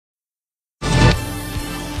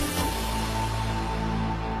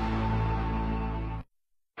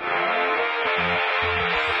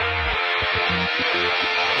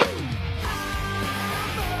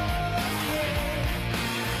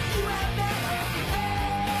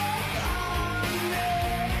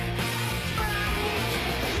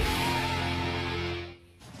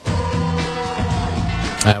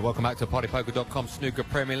Welcome back to partypoker.com snooker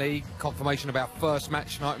Premier League. Confirmation of our first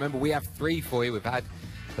match tonight. Remember, we have 3 for you. We've had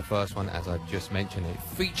the first one, as I just mentioned. It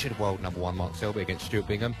featured world number 1 Mark Selby against Stuart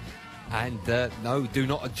Bingham. And no, do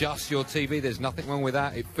not adjust your TV. There's nothing wrong with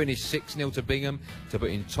that. It finished 6-0 to Bingham to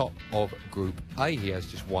put in top of Group A. He has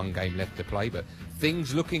just 1 game left to play, but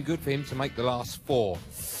things looking good for him to make the last 4.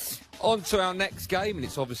 On to our next game, and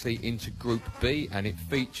it's obviously into Group B, and it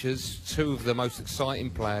features 2 of the most exciting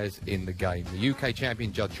players in the game. The UK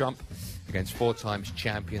champion, Judd against 4 times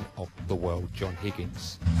champion of the world, John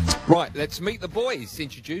Higgins. Right, let's meet the boys,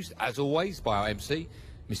 introduced, as always, by our MC,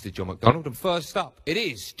 Mr. John McDonald. And first up, it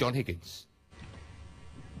is John Higgins.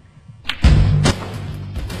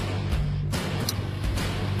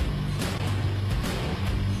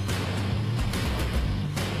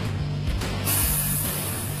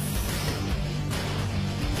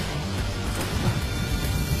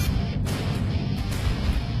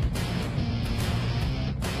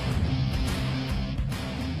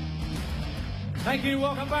 Thank you.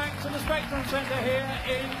 Welcome back to the Spectrum Centre here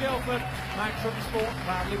in Guildford. Maximum Sport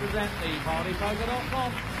proudly present the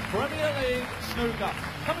partypoker.com Premier League snooker.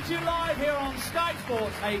 Coming to you live here on Sky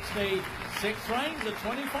Sports HD. 6 frames, a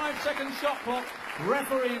 25-second shot clock.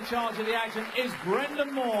 Referee in charge of the action is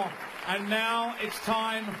Brendan Moore. And now it's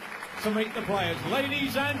time to meet the players.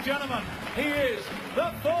 Ladies and gentlemen, he is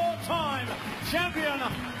the 4-time champion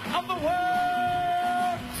of the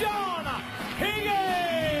world, John Higgins!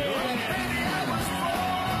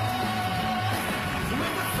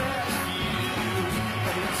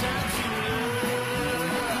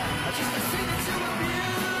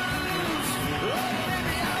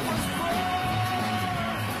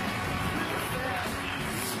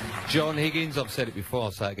 John Higgins, I've said it before,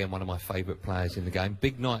 I'll say it again, one of my favourite players in the game.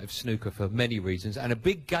 Big night of snooker for many reasons, and a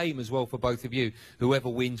big game as well for both of you. Whoever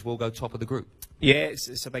wins will go top of the group. Yeah,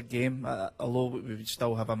 it's a big game, although we would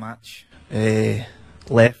still have a match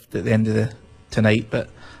left at the end of tonight, but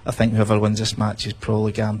I think whoever wins this match is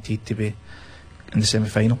probably guaranteed to be in the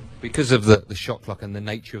semi-final. Because of the shot clock and the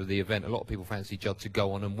nature of the event, a lot of people fancy Judd to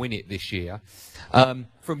go on and win it this year.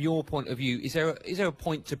 From your point of view, is there a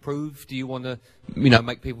point to prove? Do you want to,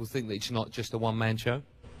 make people think that it's not just a one-man show?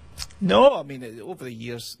 No, I mean, over the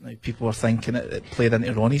years, people were thinking it played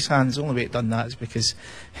into Ronnie's hands. The only way it done that is because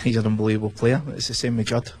he's an unbelievable player. It's the same with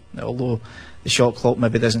Judd. Although the shot clock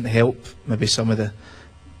maybe doesn't help, maybe some of the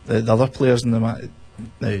other players in the match.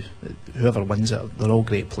 Now, whoever wins it, they're all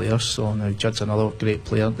great players. So now Judd's another great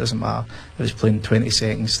player. Doesn't matter if he's playing 20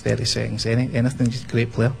 seconds, 30 seconds, anything. He's a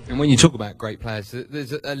great player. And when you talk about great players,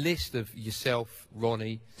 there's a list of yourself,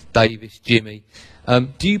 Ronnie, Davis, Jimmy.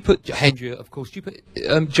 Do you put Hendria? Of course. Do you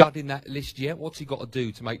put Judd in that list yet? What's he got to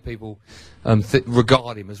do to make people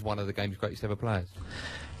regard him as one of the game's greatest ever players?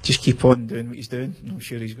 Just keep on doing what he's doing. I'm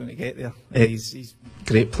sure he's going to get there. He's a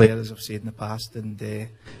great player, as I've said in the past, and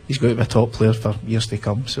he's going to be a top player for years to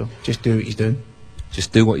come. So just do what he's doing.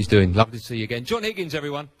 Just do what he's doing. Lovely to see you again. John Higgins,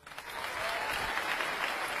 everyone.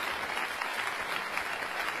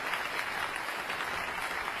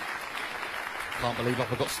 Can't believe I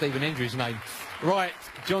forgot Stephen Hendry's name. Right,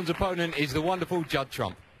 John's opponent is the wonderful Judd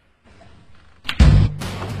Trump.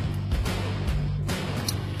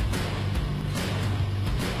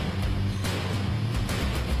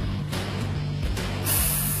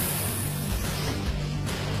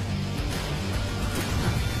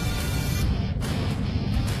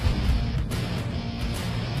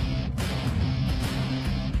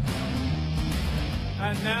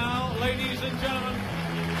 And now, ladies and gentlemen,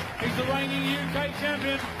 he's the reigning UK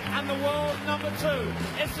champion and the world number 2.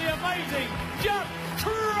 It's the amazing Judd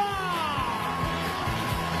Trump!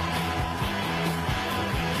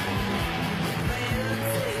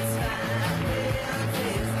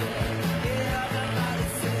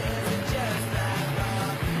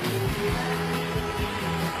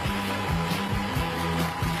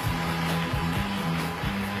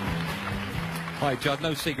 Hi Judd,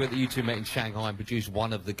 no secret that you two met in Shanghai and produced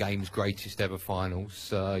one of the game's greatest ever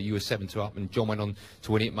finals. You were 7-2 up and John went on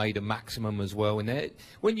to win it, made a maximum as well. And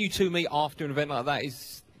when you two meet after an event like that,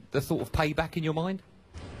 is the thought of payback in your mind?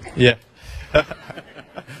 Yeah.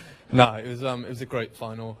 No, it was a great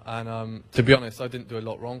final, and to be honest, I didn't do a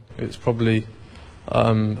lot wrong. It was probably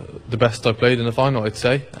the best I played in the final, I'd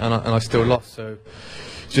say, and I still lost. So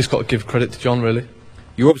just got to give credit to John, really.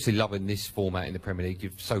 You're obviously loving this format in the Premier League.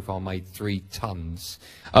 You've so far made 3 tons.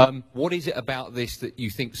 What is it about this that you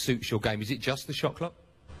think suits your game? Is it just the shot clock?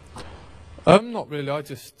 Not really. I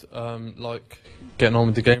just like getting on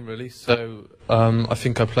with the game, really. So I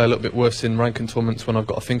think I play a little bit worse in ranking tournaments when I've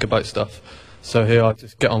got to think about stuff. So here I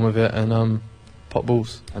just get on with it and pot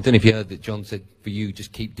balls. I don't know if you heard that John said for you,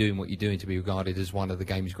 just keep doing what you're doing to be regarded as one of the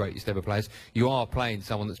game's greatest ever players. You are playing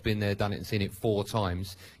someone that's been there, done it and seen it 4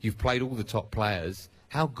 times. You've played all the top players.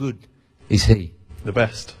 How good is he? The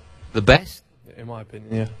best. The best? In my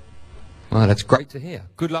opinion, yeah. Well, that's great to hear.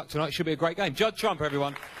 Good luck tonight. Should be a great game. Judd Trump,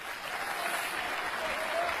 everyone.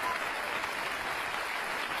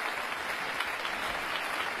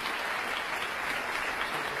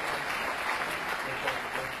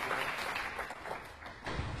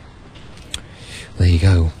 There you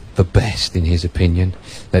go, the best in his opinion.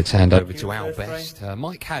 Let's hand over to our best.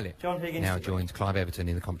 Mike Hallett now joins Clive Everton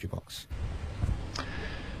in the commentary box.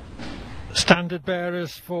 Standard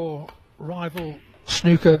bearers for rival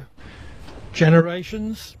snooker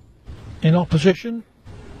generations in opposition.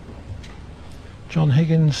 John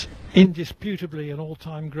Higgins, indisputably an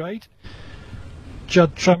all-time great.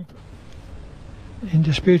 Judd Trump,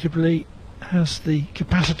 indisputably has the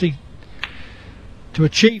capacity to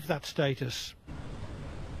achieve that status.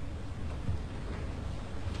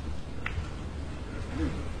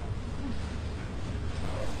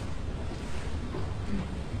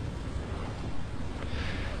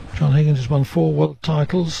 John Higgins has won 4 world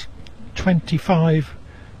titles, 25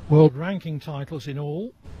 world ranking titles in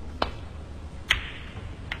all.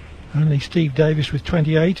 Only Steve Davis with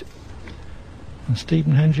 28 and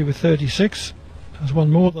Stephen Hendry with 36 has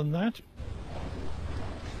won more than that.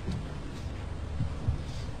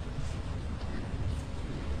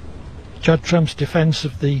 Judd Trump's defence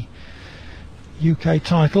of the UK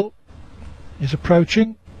title is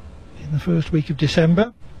approaching in the first week of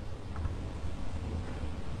December.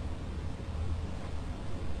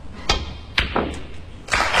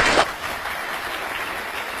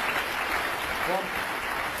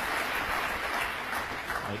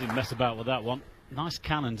 I didn't mess about with that one. Nice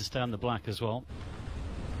cannon to stay on the black as well.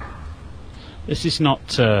 This is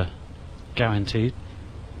not guaranteed.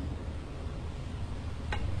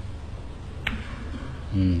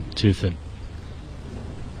 Too thin.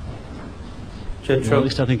 Well, at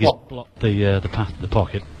least I think he's blocked the path to the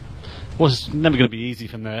pocket. Was never going to be easy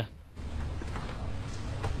from there.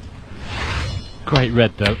 Great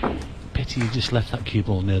red though. Pity he just left that cue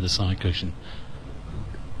ball near the side cushion.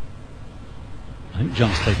 I think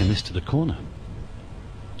John's taken this to the corner.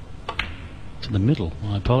 To the middle.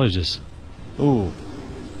 My apologies. Ooh.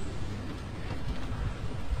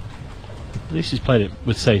 At least he's played it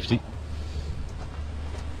with safety.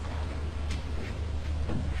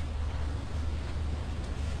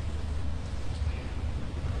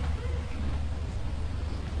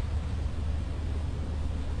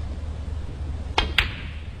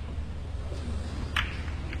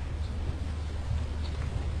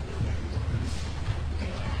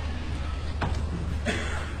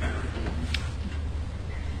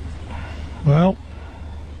 Well,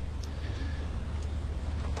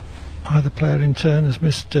 either player in turn has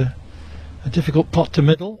missed a difficult pot to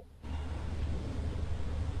middle.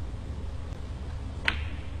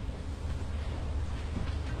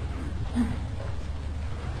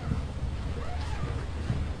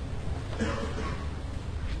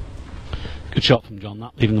 Good shot from John,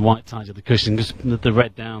 that leaving the white side of the cushion, just the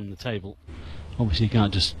red down the table. Obviously you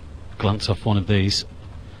can't just glance off one of these.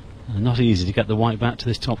 And not easy to get the white back to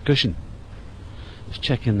this top cushion. Just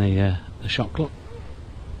checking the shot clock.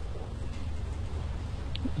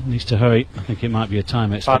 Needs to hurry. I think it might be a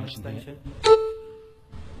time extension here.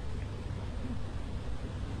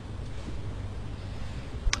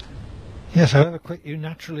 Yes, however quick you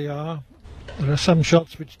naturally are, there are some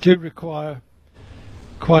shots which do require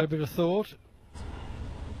quite a bit of thought.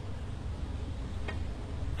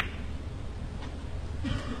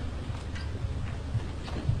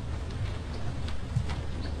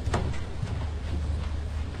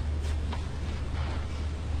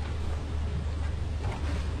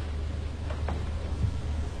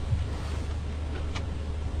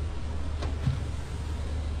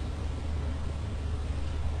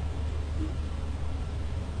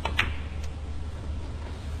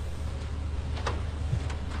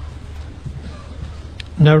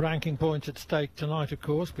 No ranking points at stake tonight, of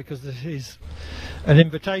course, because this is an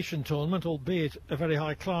invitation tournament, albeit a very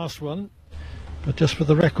high class one. But just for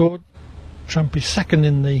the record, Trump is second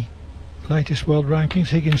in the latest world rankings,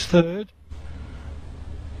 Higgins third.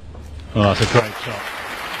 Oh, that's a great shot.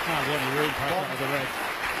 Oh, what a real pass out of the red.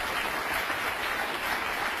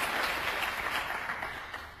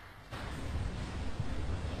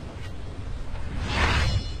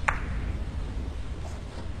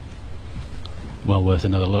 Well worth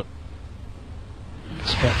another look.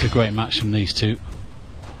 Expect a great match from these two.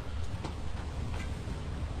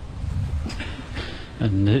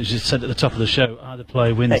 And as you said at the top of the show, either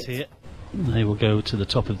player wins here They will go to the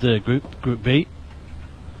top of their group, Group B.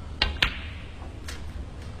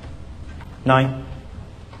 9.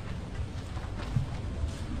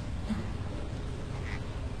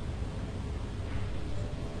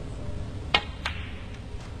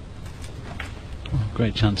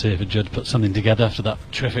 Great chance here for Judd to put something together after that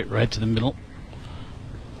terrific red to the middle.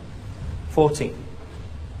 14.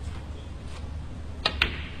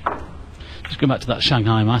 Just going back to that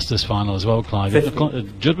Shanghai Masters final as well, Clive.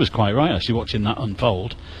 Judd was quite right actually watching that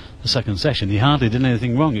unfold. The second session, he hardly did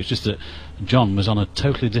anything wrong. It's just that John was on a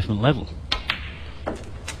totally different level.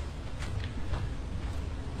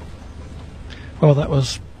 Well, that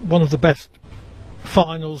was one of the best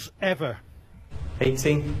finals ever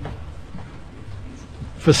 18.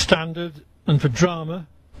 for standard and for drama.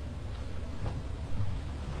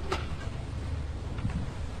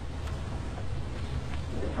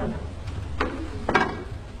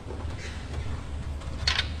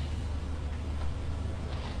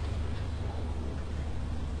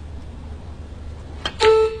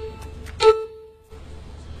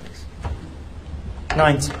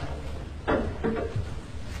 Ninety.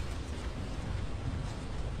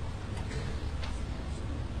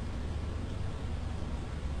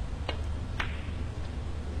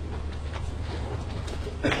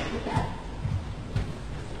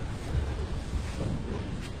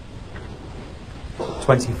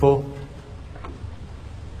 $24.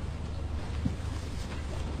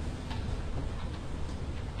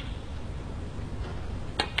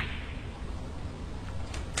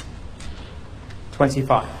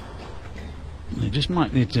 25. They just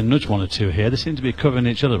might need to nudge one or two here. They seem to be covering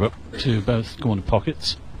each other up to both corner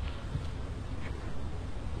pockets.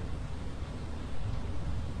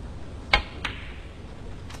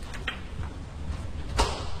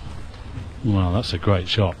 Well, that's a great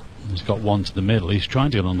shot. He's got one to the middle. He's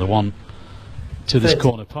trying to get on the one to this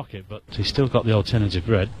corner pocket, but he's still got the alternative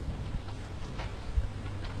red.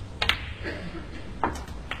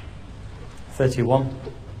 31.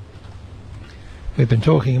 We've been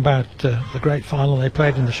talking about the great final they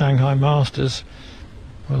played in the Shanghai Masters.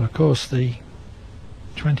 Well, of course, the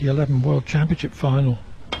 2011 World Championship final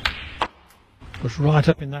was right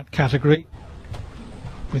up in that category,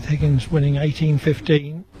 with Higgins winning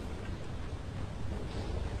 18-15.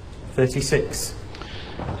 36.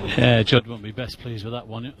 Yeah, Judd won't be best pleased with that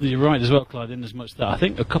one. You're right as well, Clyde, in as much that I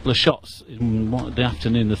think a couple of shots in one of the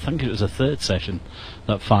afternoon, I think it was a third session,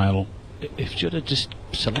 that final, if Judd had just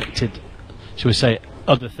selected, shall we say,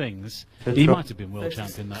 other things, he might have been world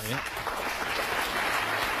champion that year.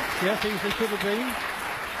 Yes, easily could have been.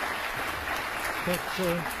 But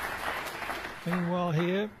meanwhile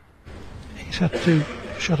here, he's had to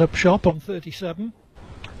shut up shop on 37.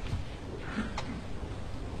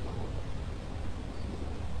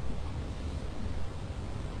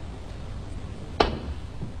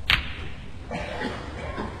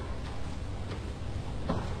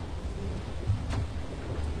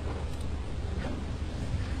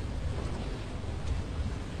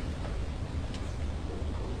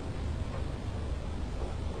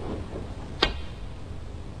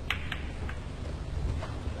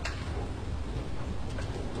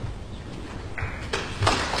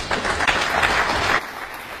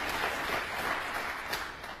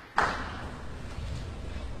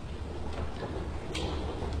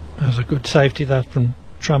 There's a good safety that from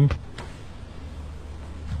Trump,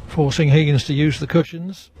 forcing Higgins to use the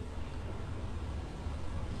cushions.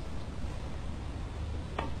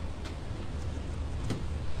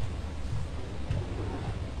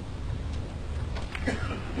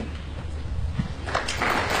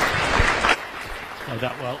 Played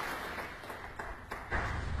that well.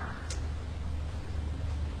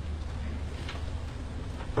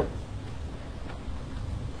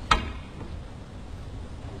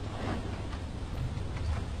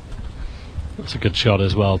 That's a good shot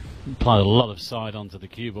as well. Applied a lot of side onto the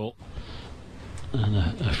cue ball, and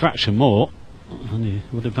a fraction more, and he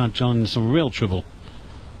would have had John in some real trouble.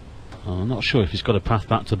 I'm not sure if he's got a path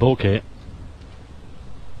back to bulk here.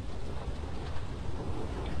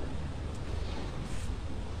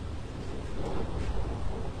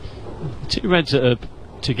 Two reds that are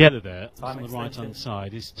together there on the right hand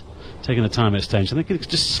side. He's taking a time extension. I think he can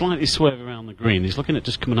just slightly swerve around the green. He's looking at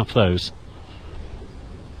just coming off those.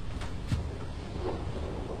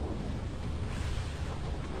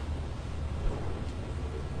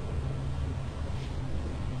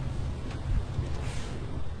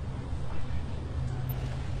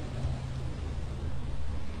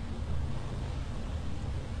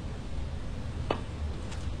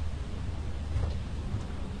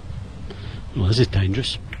 Well, this is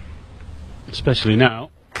dangerous, especially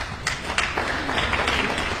now.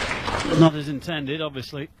 Not as intended,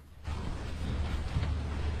 obviously.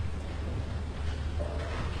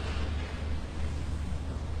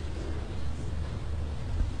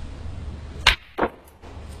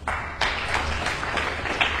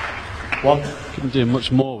 One. Couldn't do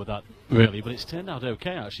much more with that, really, but it's turned out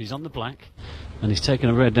okay, actually. He's on the black, and he's taken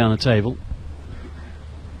a red down the table.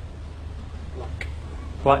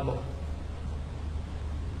 Black ball.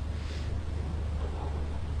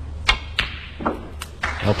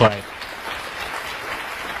 Well played.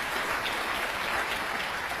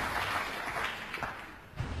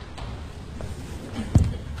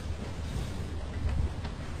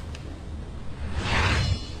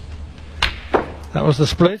 That was the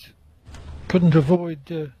split. Couldn't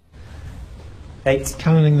avoid 8.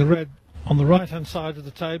 cannoning the red on the right hand side of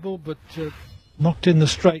the table, but knocked in the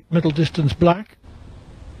straight middle distance black.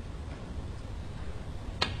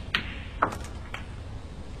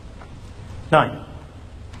 Nine.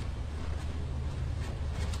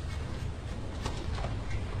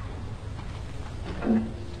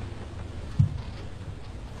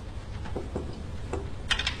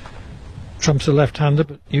 Trump's a left-hander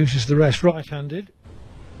but uses the rest right-handed.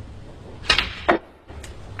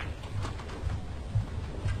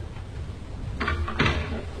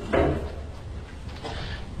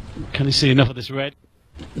 Can you see enough of this red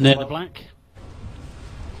near the black?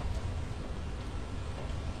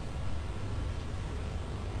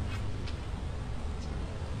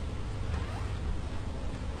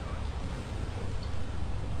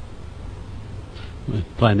 We're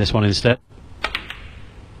playing this one instead.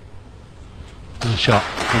 Nice shot.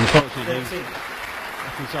 Unfortunately,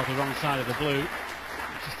 left himself the wrong side of the blue. It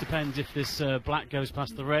just depends if this black goes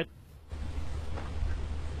past the red.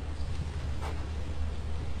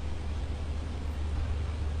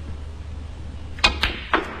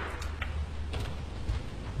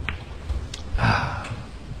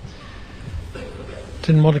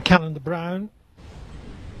 Didn't want to cannon the brown.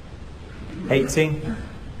 18.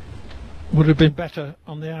 Would have been better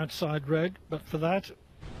on the outside red, but for that.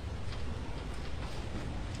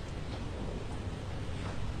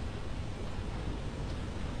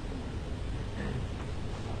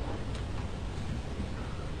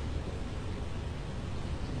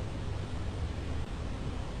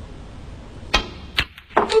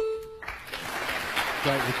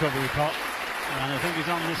 Great recovery pot. And I think he's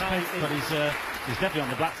on this pink, but he's definitely on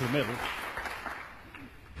the black to the middle.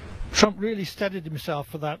 Trump really steadied himself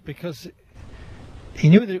for that because he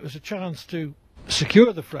knew that it was a chance to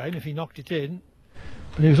secure the frame if he knocked it in,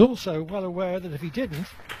 but he was also well aware that if he didn't,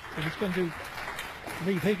 it was going to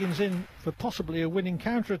leave Higgins in for possibly a winning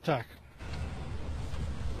counter-attack.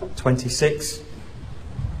 26.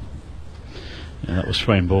 Yeah, that was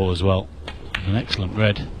frame ball as well. An excellent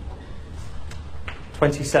red.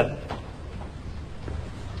 27.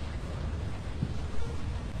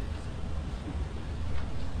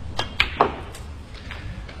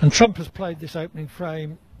 And Trump has played this opening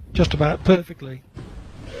frame just about perfectly.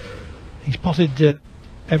 He's potted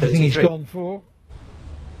everything 33. he's gone for.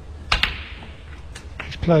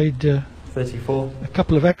 He's played 34. a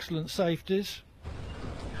couple of excellent safeties.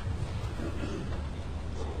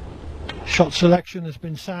 Shot selection has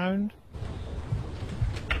been sound.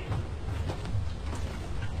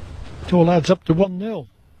 It all adds up to 1-0.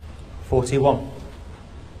 41.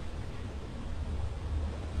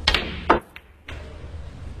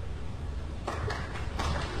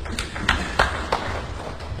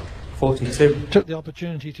 Took the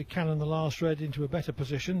opportunity to cannon the last red into a better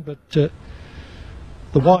position, but the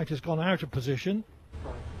white has gone out of position,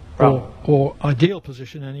 or ideal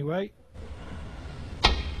position anyway.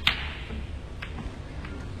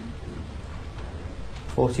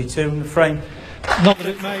 42 in the frame. Not that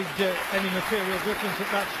it made any material difference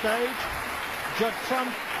at that stage. Judd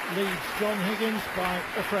Trump leads John Higgins by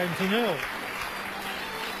a frame to 0.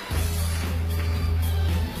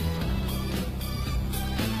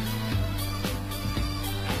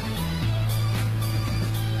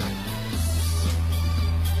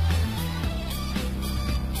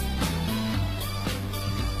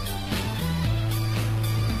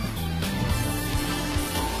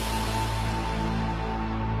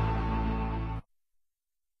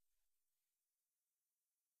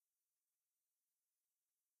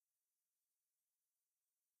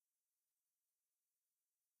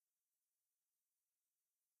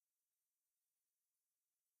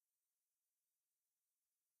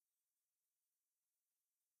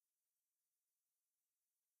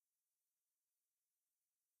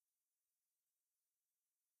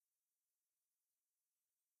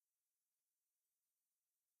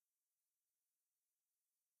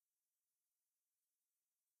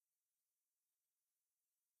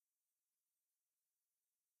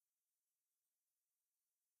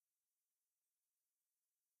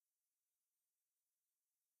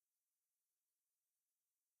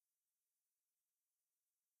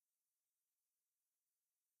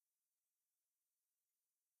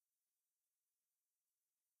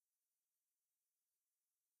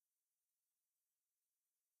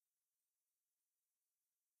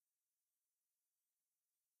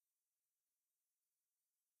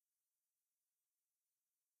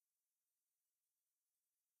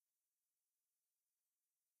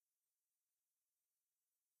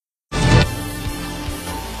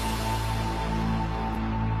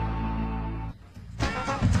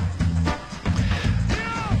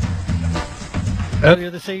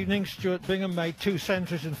 Earlier this evening, Stuart Bingham made 2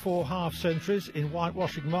 centuries and 4 half centuries in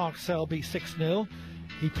whitewashing Mark Selby 6-0.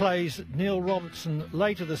 He plays Neil Robertson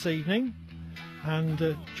later this evening,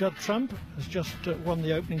 and Judd Trump has just won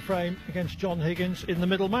the opening frame against John Higgins in the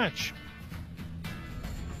middle match.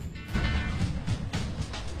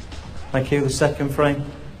 Thank you. The second frame.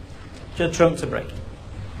 Judd Trump to break.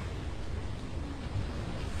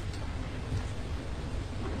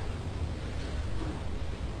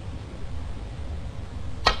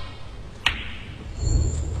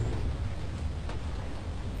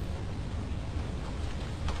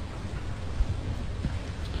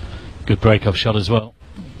 Good break-off shot as well.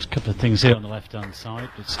 There's a couple of things here on the left-hand side,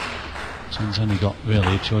 but John's only got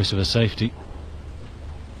really a choice of a safety.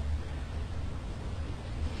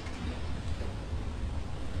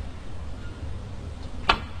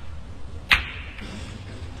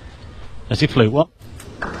 As he flew one.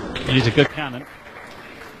 It is a good cannon.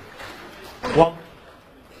 One.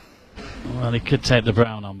 Well, he could take the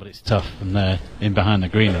brown on, but it's tough from there in behind the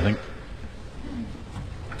green, I think.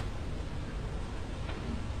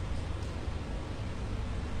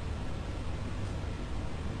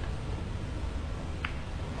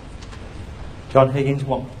 John Higgins,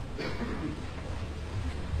 1.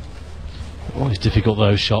 Always difficult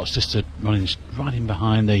those shots, just to run right in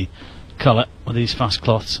behind the colour with these fast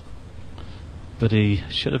cloths. But he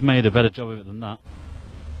should have made a better job of it than that.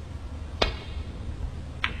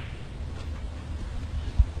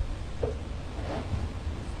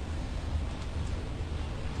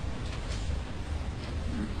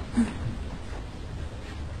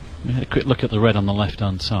 We had a quick look at the red on the left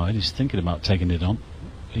hand side. He's thinking about taking it on.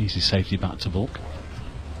 Easy safety back to bulk.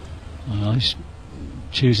 He's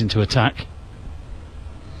choosing to attack.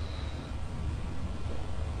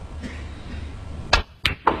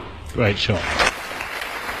 Great shot.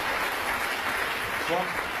 One.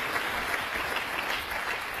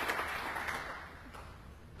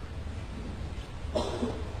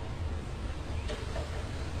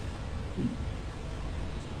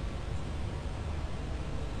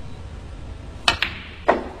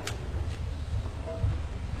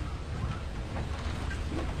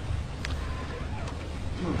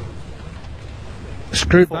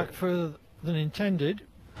 Screwed back further than intended.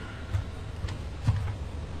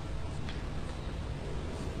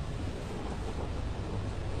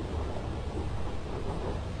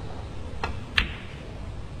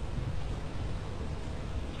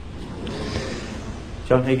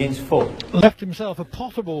 John Higgins, 4. Left himself a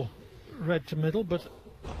potable red to middle, but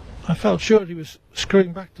I felt sure he was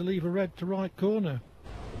screwing back to leave a red to right corner.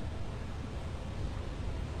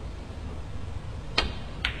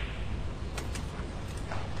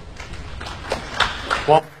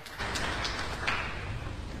 One.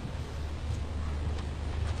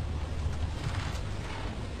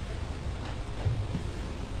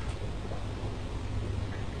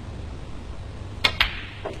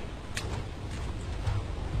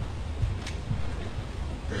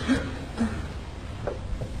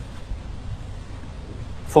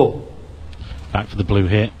 Four. Back for the blue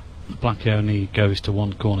here. The black only goes to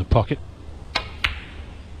one corner pocket.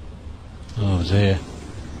 Oh dear.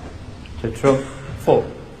 To Trump, 4.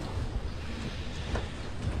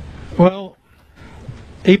 Well,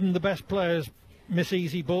 even the best players miss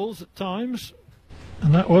easy balls at times,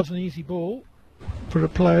 and that was an easy ball for a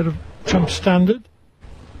player of Trump's standard.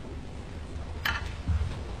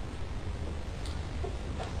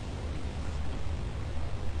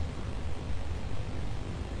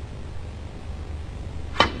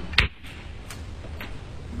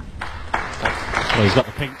 Well, he's got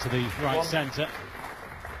the pink to the right centre.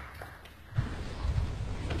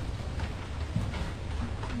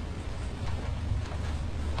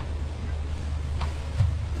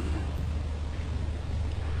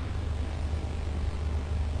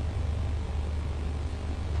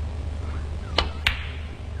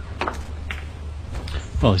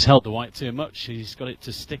 Well, he's held the white too much. He's got it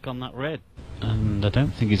to stick on that red, and I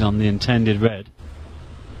don't think he's on the intended red.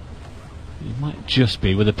 He might just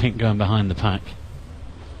be with the pink going behind the pack.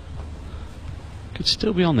 Could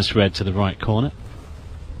still be on this red to the right corner.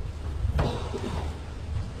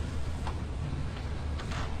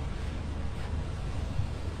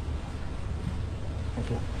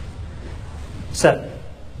 Seven.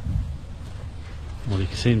 Well,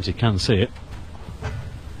 he seems he can see it.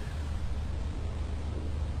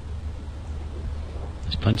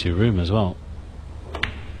 There's plenty of room as well.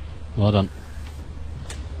 Well done.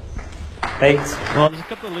 8. Well, there's a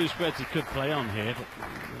couple of loose reds he could play on here, but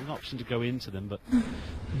there's an option to go into them, but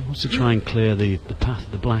he wants to try and clear the path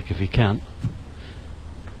of the black if he can.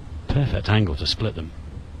 Perfect angle to split them.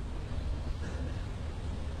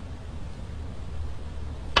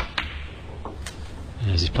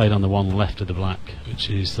 As he's played on the one left of the black, which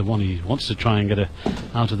is the one he wants to try and get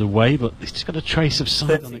out of the way, but he's just got a trace of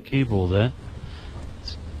sight on the cue ball there.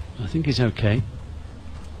 I think he's okay.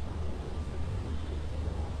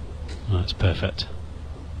 Oh, that's perfect.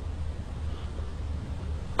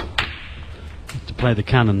 To play the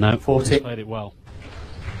cannon though, 40. he's played it well.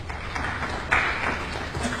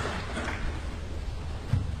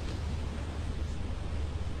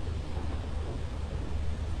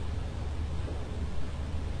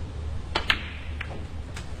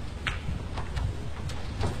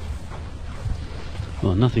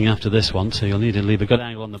 Well, nothing after this one, so you'll need to leave a good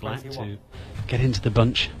angle on the black 21. to get into the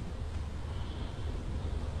bunch.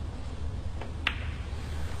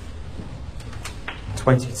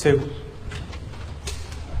 $22.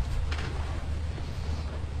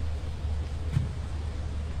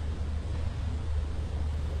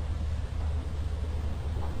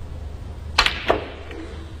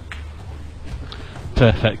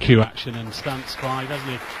 Perfect cue action and stance by, doesn't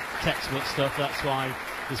he? Textbook stuff, that's why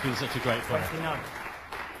he's been such a great player. 29.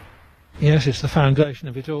 Yes, it's the foundation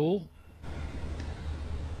of it all.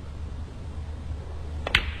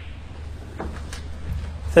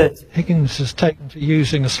 30. Higgins has taken to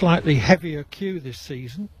using a slightly heavier cue this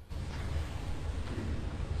season.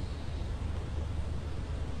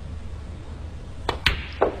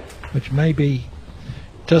 Which maybe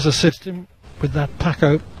does assist him with that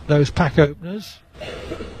those pack openers.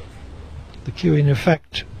 The cue in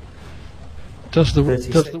effect does the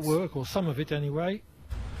 36. work, or some of it anyway.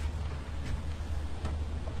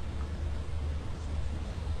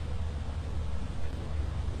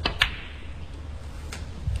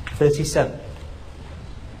 $37.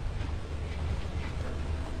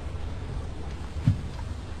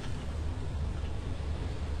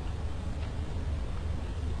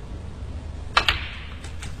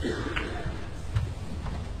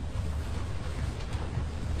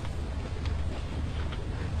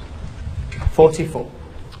 $44.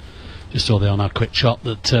 Just saw there on our quick shot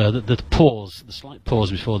that the pause, the slight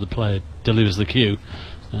pause before the player delivers the cue,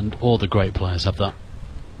 and all the great players have that.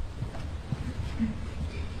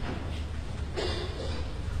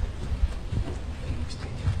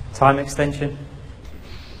 Time extension.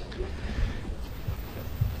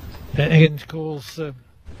 Higgins calls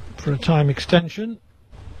for a time extension.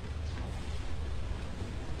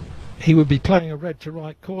 He would be playing a red to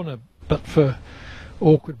right corner, but for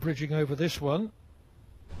awkward bridging over this one.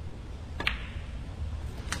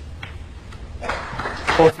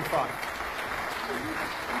 45.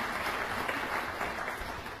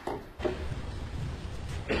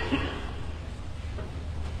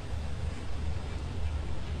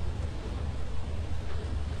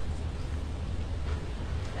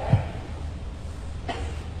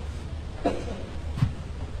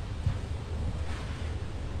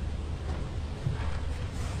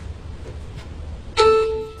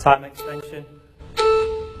 Time extension.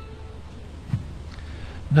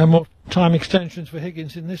 No more time extensions for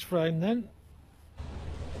Higgins in this frame then.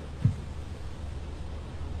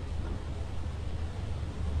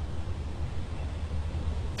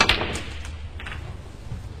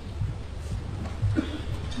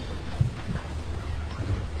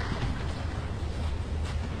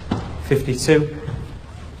 $52.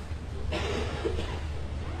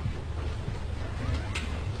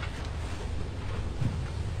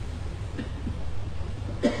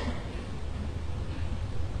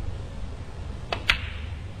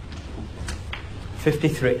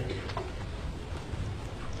 $53.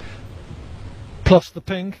 Plus the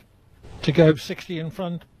pink to go 60 in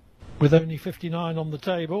front with only 59 on the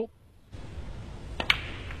table.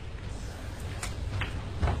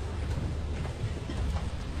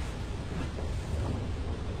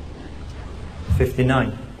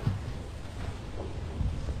 $59.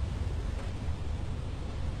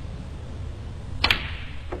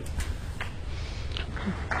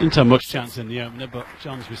 Didn't have much chance in the opener, but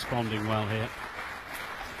John's responding well here.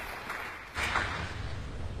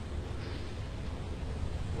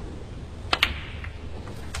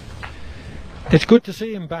 It's good to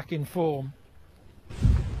see him back in form.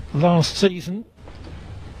 Last season,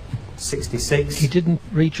 66. he didn't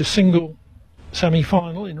reach a single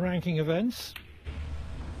semi-final in ranking events,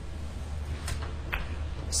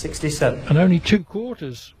 67. and only 2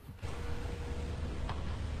 quarters.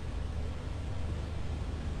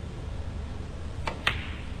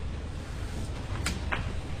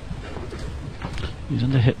 He's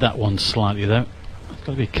underhit that one slightly though.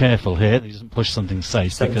 Got to be careful here that he doesn't push something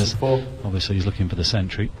safe, because 74. obviously he's looking for the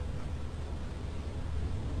century.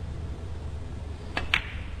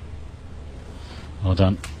 Well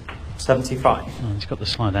done. 75. Oh, he's got the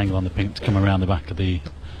slight angle on the pink to come around the back of the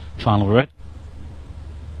final red.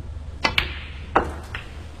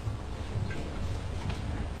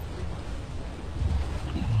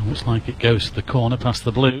 Looks like it goes to the corner past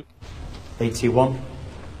the blue. 81.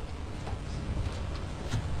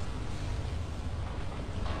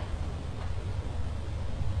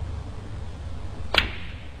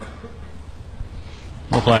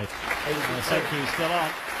 Well played. Thank you, still on.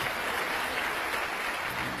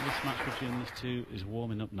 This match between these two is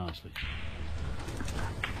warming up nicely.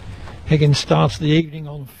 Higgins starts the evening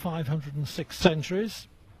on 506 centuries.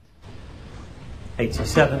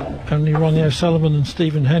 87. Only Ronnie O'Sullivan and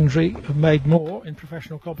Stephen Hendry have made more in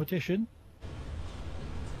professional competition.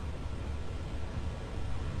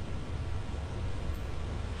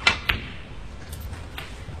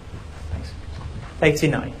 Thanks.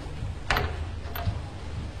 89.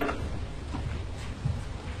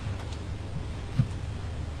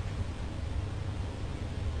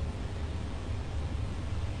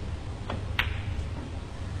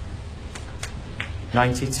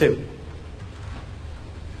 $92.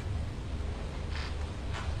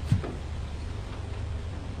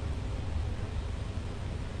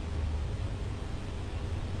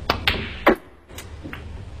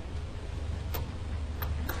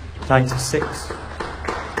 $96.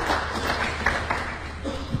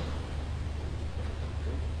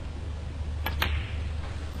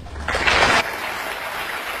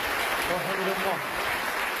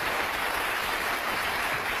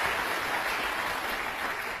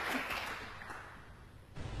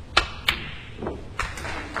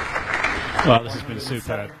 Well, this has been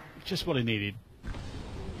superb. Just what he needed.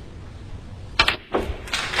 A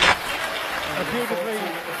beautifully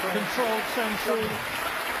controlled century.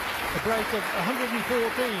 A break of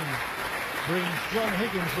 114 brings John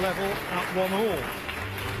Higgins level at 1-all.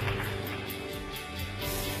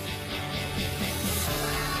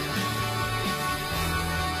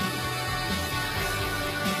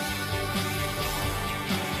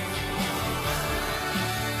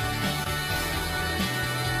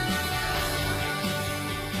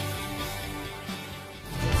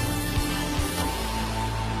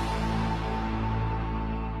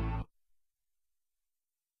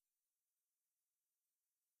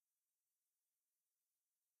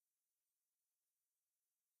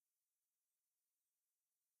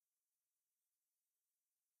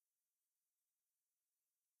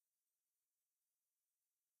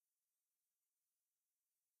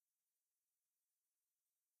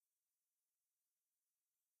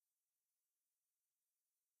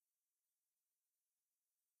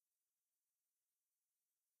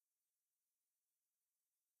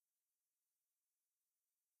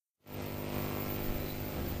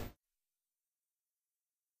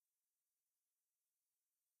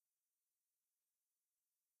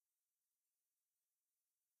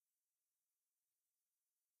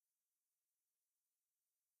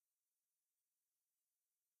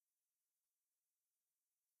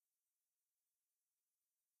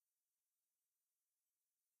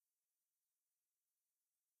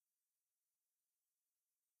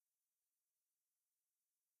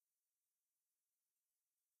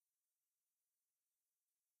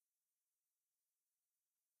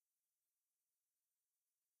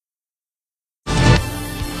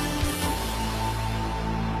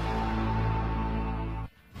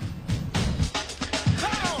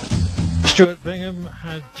 Stuart Bingham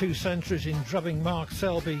had 2 centuries in drubbing Mark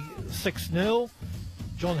Selby 6-0.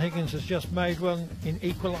 John Higgins has just made one in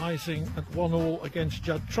equalising at 1-all against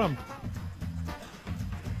Judd Trump.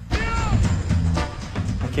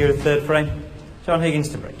 Thank you. The third frame. John Higgins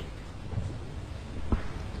to break.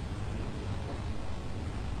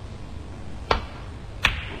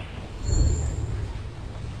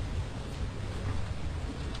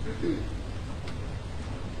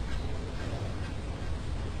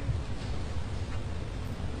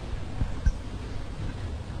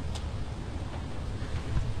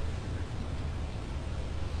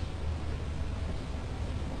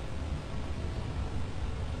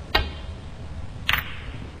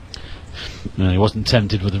 No, he wasn't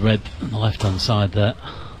tempted with the red on the left hand side there,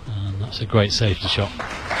 and that's a great safety shot.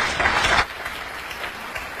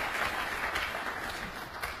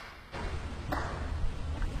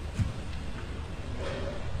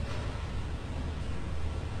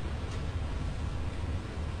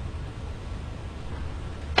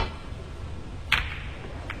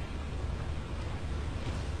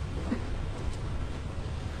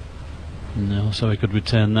 No, so he could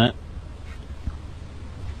return that.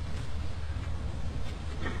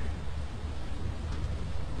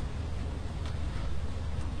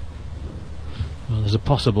 There's a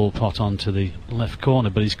possible pot onto the left corner,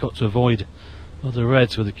 but he's got to avoid other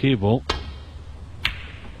reds with the cue ball.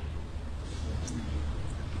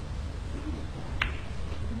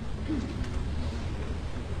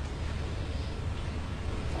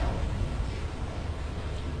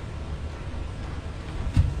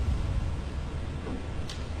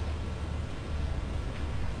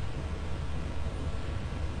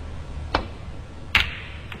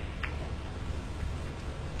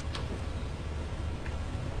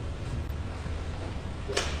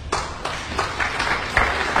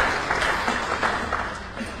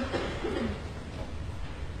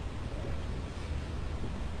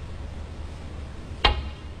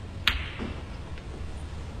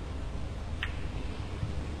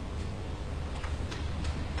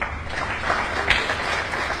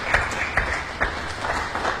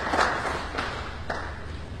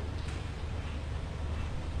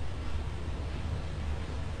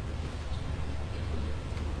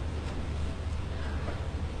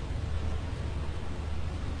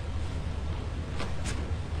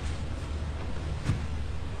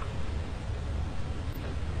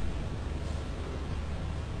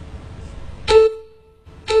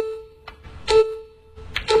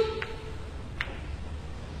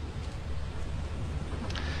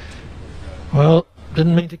 Well,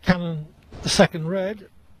 didn't mean to cannon the second red.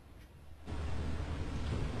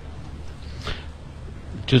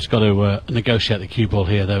 Judd's got to negotiate the cue ball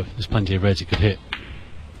here, though. There's plenty of reds he could hit.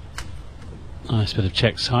 Nice bit of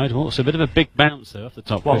check side. Oh, it's a bit of a big bounce, though, off the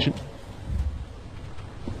top cushion.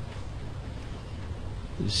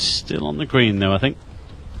 It's still on the green, though, I think.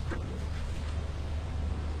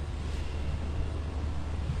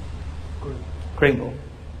 Green ball.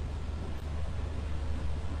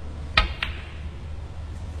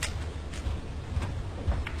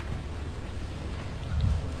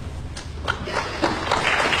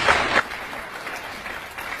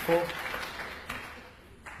 Four.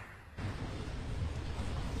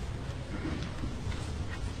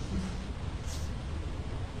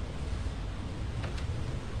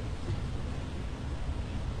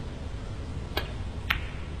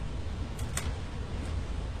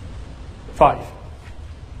 Five.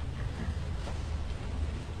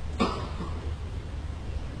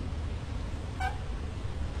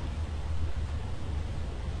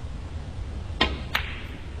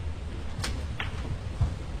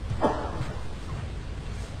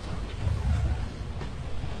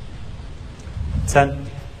 Ten.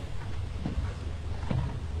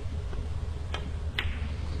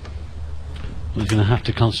 He's going to have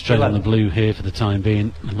to concentrate on the blue here for the time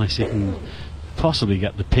being, unless he can possibly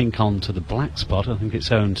get the pink onto the black spot. I think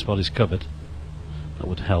its own spot is covered. That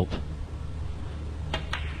would help. A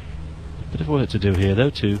bit of work to do here, though,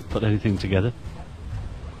 to put anything together.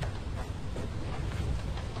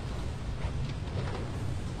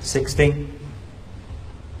 16.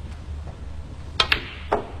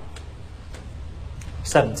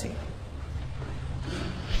 17.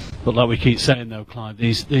 But like we keep saying, though, Clive,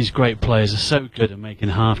 these great players are so good at making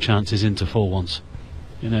half chances into full ones.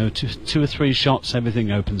 You know, two or three shots,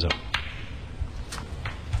 everything opens up.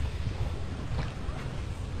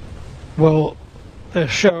 Well, they're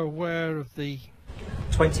so aware of the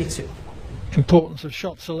 22. importance of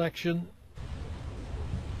shot selection.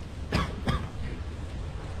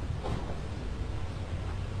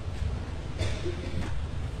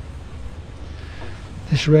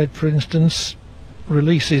 This red, for instance,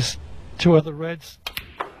 releases two other reds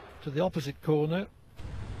to the opposite corner.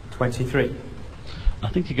 23. I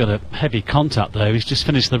think he got a heavy contact there. He's just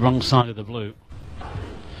finished the wrong side of the blue.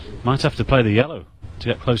 Might have to play the yellow to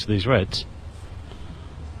get close to these reds.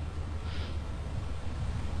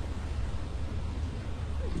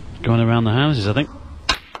 Going around the houses, I think.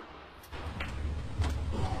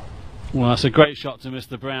 Well, that's a great shot to miss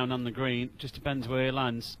the brown and the green. Just depends where he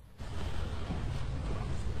lands.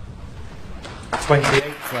 28.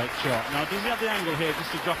 Great shot. Now, does he have the angle here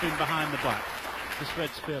just to drop in behind the black? This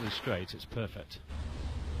red's fairly straight. It's perfect.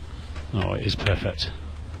 Oh, it is perfect.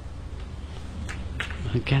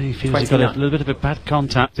 Again, he feels 29. he's got a little bit of a bad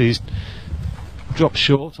contact. He's dropped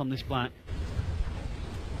short on this black.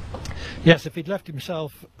 Yes, if he'd left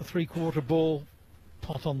himself a three-quarter ball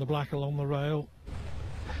pot on the black along the rail,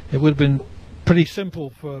 it would have been pretty simple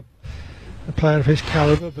for a player of his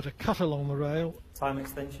calibre, but a cut along the rail Time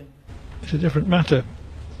extension. is a different matter.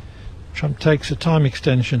 Trump takes a time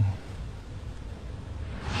extension.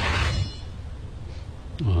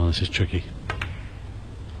 Oh, this is tricky.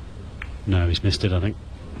 No, he's missed it, I think.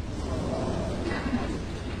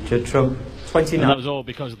 Judd Trump. 29. And that was all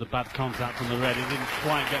because of the bad contact on the red. He didn't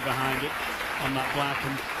quite get behind it on that black,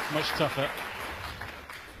 and much tougher.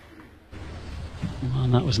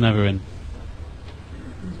 And that was never in.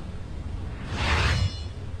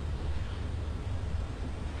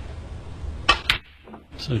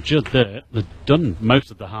 So Judd there had done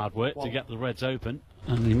most of the hard work to get the reds open,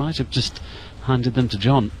 and he might have just handed them to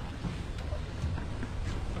John.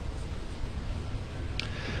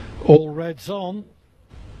 All reds on.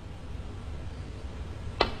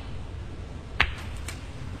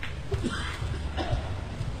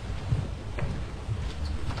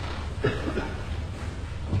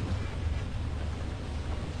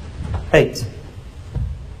 Eight.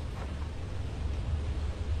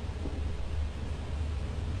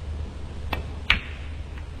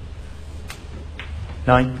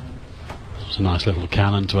 9. It's a nice little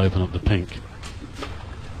cannon to open up the pink.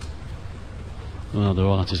 Well, they're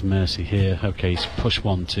all at his mercy here. Okay, he's pushed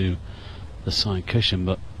one to the side cushion,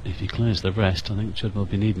 but if he clears the rest, I think Judd will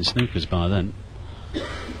be needing snookers by then.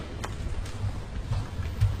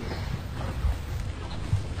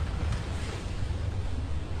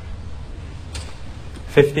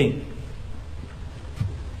 $15.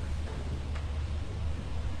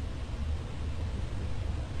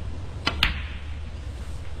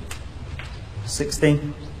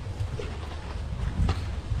 16.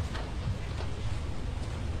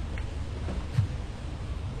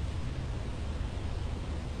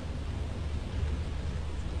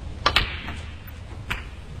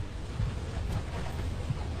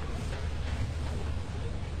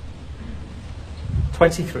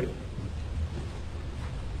 23.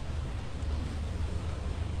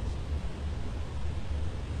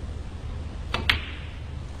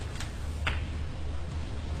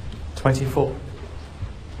 $24.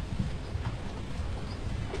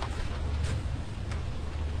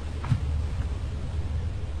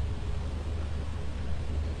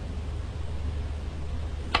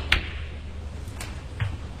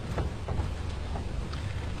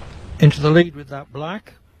 Into the lead with that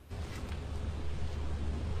black.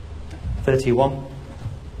 31.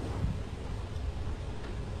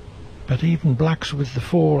 But even blacks with the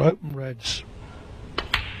 4 open reds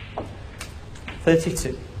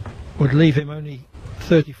 32. would leave him only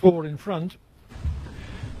 34 in front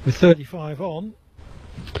with 35 on.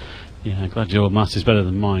 Yeah, glad your maths is better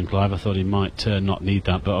than mine, Clive. I thought he might not need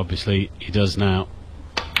that, but obviously he does now.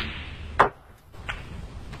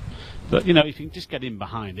 But, you know, if you can just get in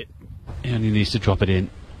behind it, he only needs to drop it in.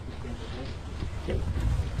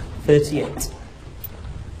 38.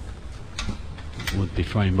 Would be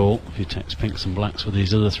frame ball if he takes pinks and blacks with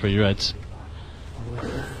these other 3 reds.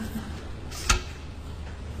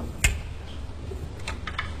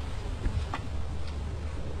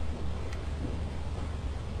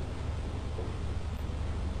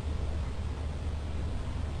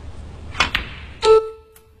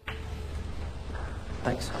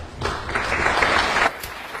 Thanks.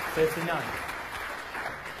 39.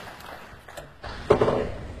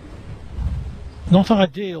 Not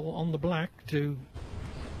ideal on the black to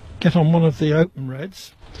get on one of the open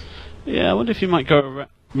reds. Yeah, I wonder if you might go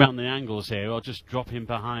around the angles here, or just drop him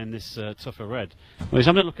behind this tougher red. Well, he's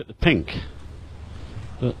having a look at the pink,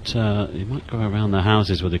 but he might go around the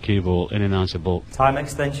houses with the cue ball, in and out of ball. Time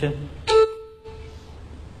extension.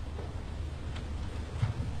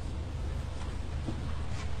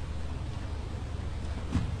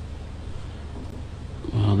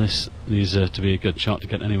 Well, this needs to be a good shot to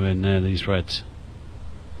get anywhere near these reds.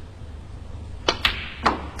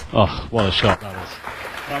 Oh, what a shot that is.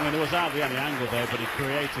 Well, I mean, it was hardly any angle there, but he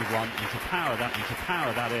created one, and to power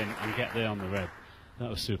that in and get there on the red. That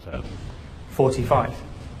was superb. 45.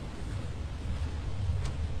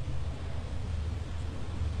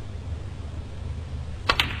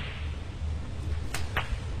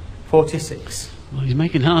 $46. Well, he's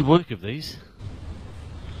making hard work of these.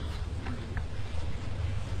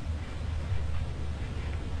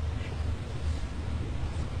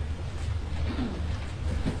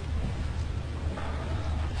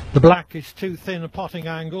 The black is too thin a potting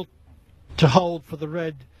angle to hold for the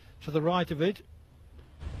red to the right of it.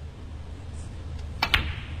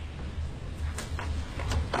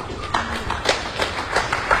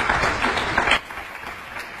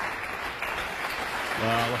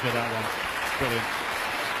 Wow, look at that one. Brilliant.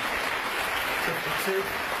 52.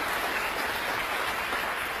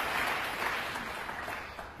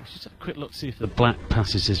 Let's just have a quick look, see if the black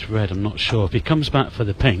passes this red. I'm not sure. If he comes back for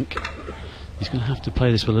the pink, he's going to have to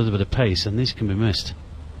play this with a little bit of pace, and these can be missed.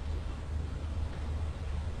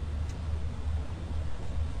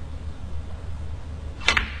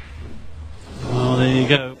 Well, there you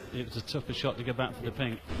go. It was a tougher shot to get back for the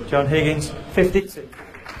pink. John Higgins, 52.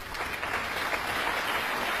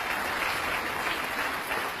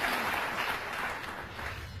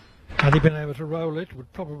 Had he been able to roll it,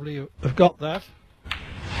 would probably have got that.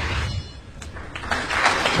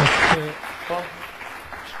 But,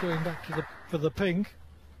 screwing back to for the pink,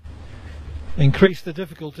 increase the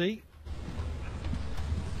difficulty.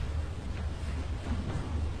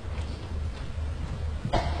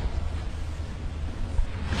 Well,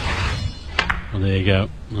 there you go.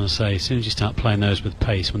 As I say, as soon as you start playing those with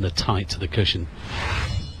pace, when they're tight to the cushion,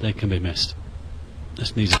 they can be missed.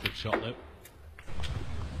 This needs a good shot though.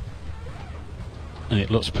 And it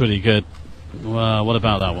looks pretty good. Well, what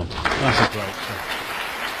about that one? That's a great shot.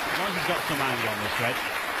 As long as he's got some angle on this red.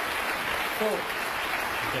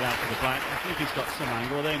 Get out to the black. I think he's got some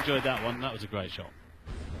angle. They enjoyed that one. That was a great shot.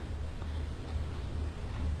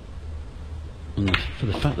 And for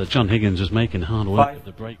the fact that John Higgins was making hard work at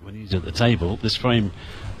the break when he's at the table, this frame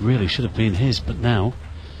really should have been his. But now,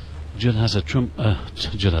 Judd has a trump.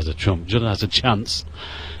 Judd has a chance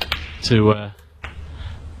to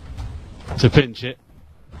pinch it.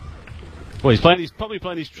 Well, he's probably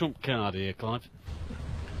playing his trump card here, Clive.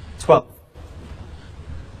 12.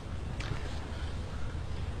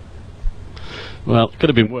 Well, could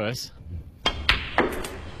have been worse.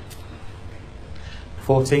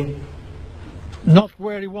 14. Not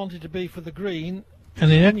where he wanted to be for the green,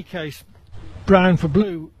 and in any case, brown for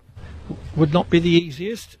blue would not be the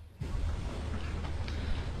easiest.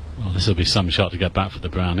 Well, this will be some shot to get back for the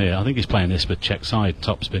brown here. I think he's playing this with check side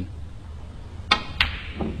topspin.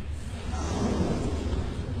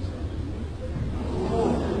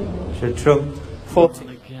 Judd Trump, 40. And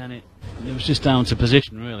again, it was just down to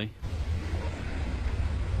position, really.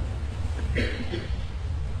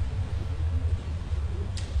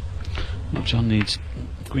 Well, John needs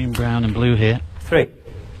green, brown and blue here. 3.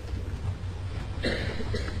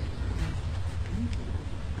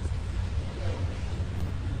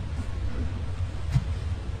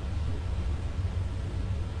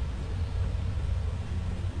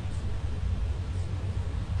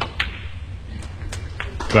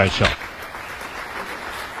 Great shot.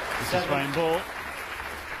 This is frame ball.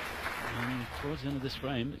 And towards the end of this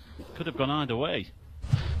frame, it could have gone either way.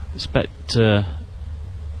 Expect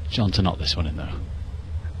John to knock this one in though.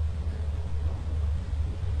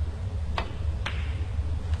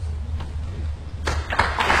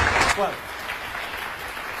 Well.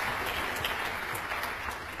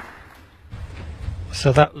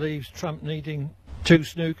 So that leaves Trump needing 2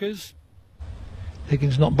 snookers.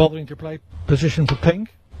 Higgins not bothering to play position for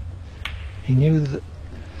pink. He knew that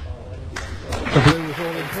the blue was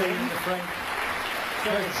all important.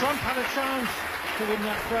 So Trump had a chance to win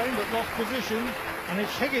that frame but lost position, and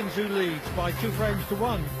it's Higgins who leads by 2 frames to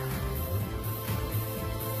 1.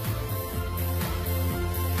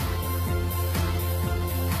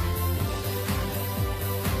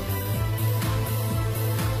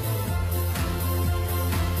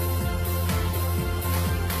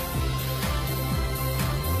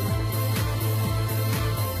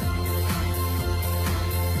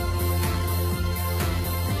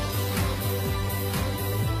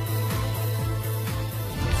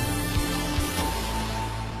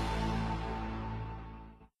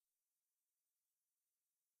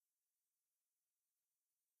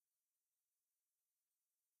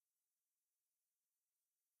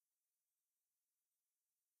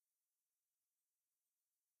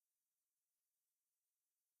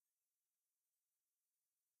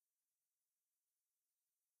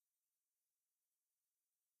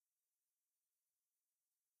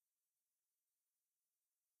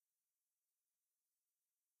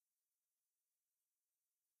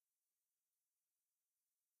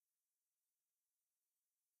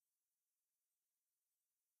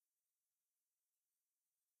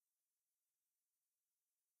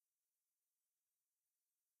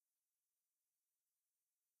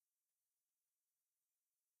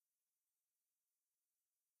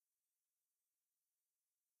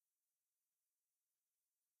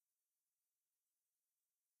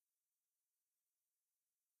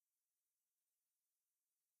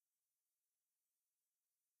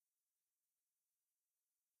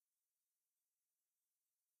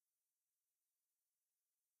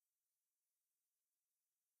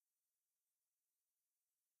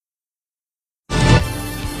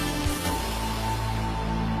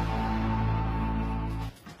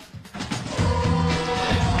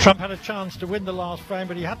 Trump had a chance to win the last frame,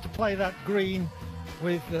 but he had to play that green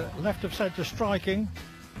with left of centre striking,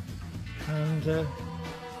 and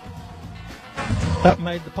that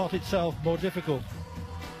made the pot itself more difficult.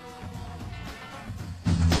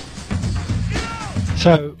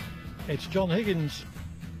 So it's John Higgins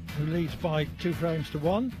who leads by 2 frames to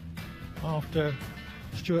 1 after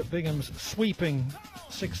Stuart Bingham's sweeping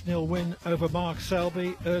 6-0 win over Mark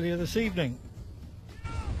Selby earlier this evening.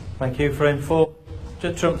 Thank you. Frame 4.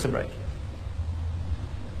 Judd Trump to break.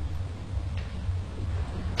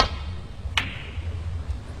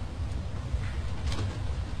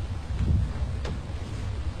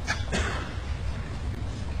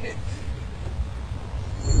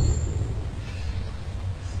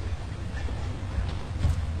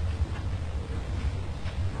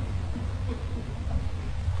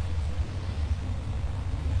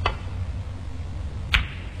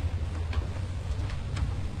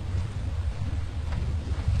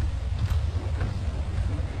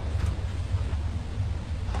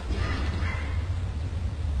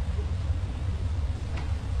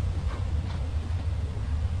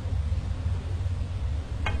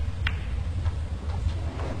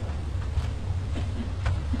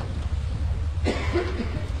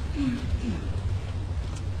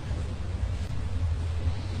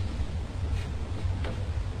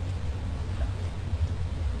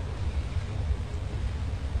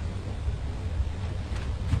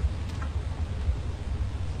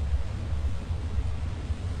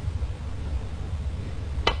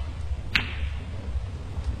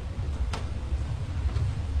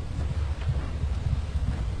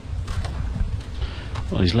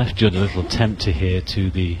 Well, he's left Judd a little tempter here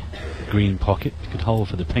to the green pocket. He could hold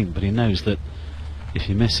for the pink, but he knows that if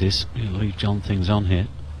he misses, he'll leave John things on here.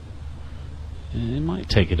 He might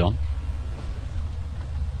take it on.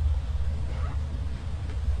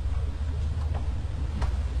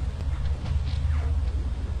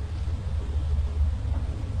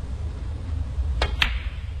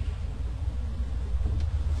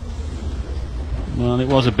 Well,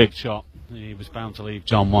 it was a big shot. He was bound to leave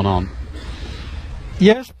John one on.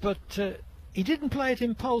 Yes, but he didn't play it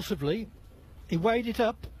impulsively. He weighed it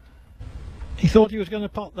up. He thought he was going to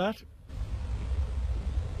pot that.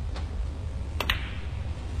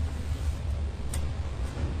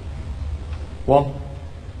 One.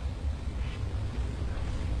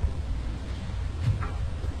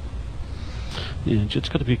 Yeah, Judd's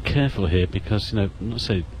got to be careful here because, you know, not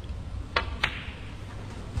say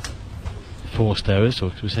forced errors, or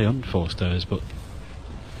could we say unforced errors, but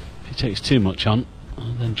if he takes too much on,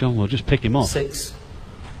 then John will just pick him off. 6.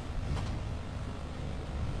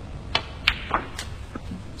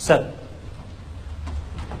 7.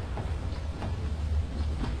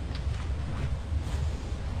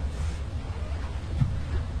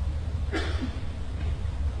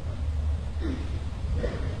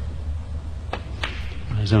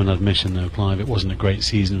 His own admission though, Clive, it wasn't a great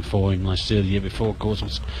season for him last year. The year before, of course,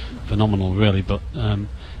 was phenomenal really, but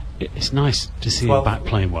it's nice to see him back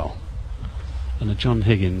playing well. And a John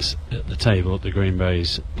Higgins at the table at the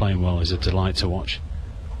Greenberries playing well is a delight to watch.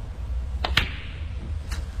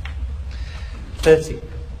 30.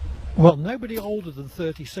 Well, nobody older than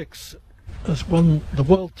 36 has won the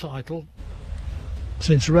world title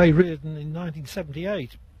since Ray Reardon in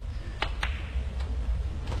 1978.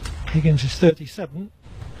 Higgins is 37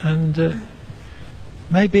 and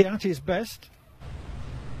maybe at his best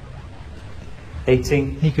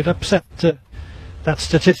 18. he could upset that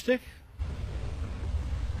statistic.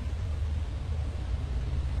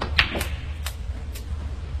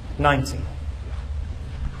 90.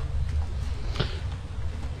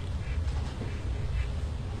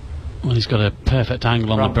 Well, he's got a perfect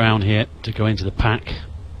angle on the brown here to go into the pack.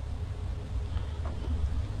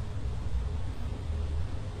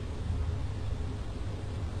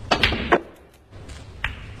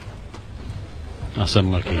 That's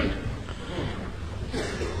unlucky.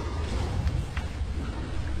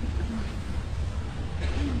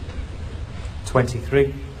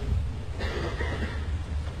 $23.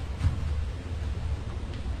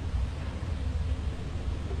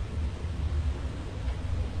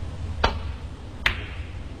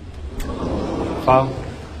 Foul.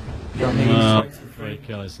 Very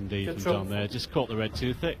careless indeed from John there. Just caught the red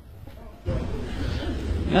too thick.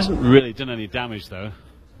 He hasn't really done any damage though.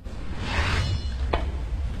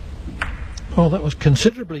 Oh, that was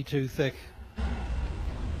considerably too thick.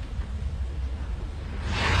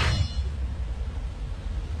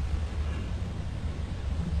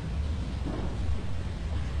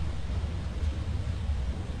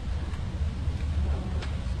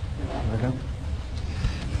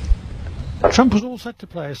 Trump was all set to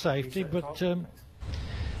play a safety, but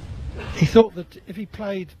he thought that if he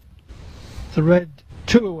played the red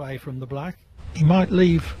 2 away from the black, he might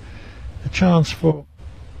leave a chance for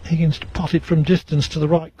Higgins to pot it from distance to the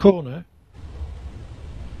right corner.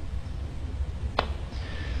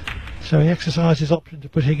 So he exercised his option to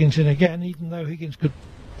put Higgins in again, even though Higgins could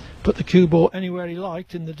put the cue ball anywhere he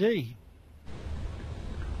liked in the D.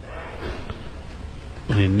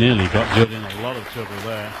 Well, he nearly got Judd in a lot of trouble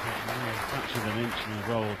there. Fractured an inch in the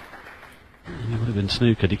roll. He would have been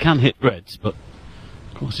snookered. He can hit reds, but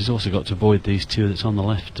of course he's also got to avoid these two that's on the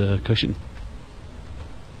left cushion.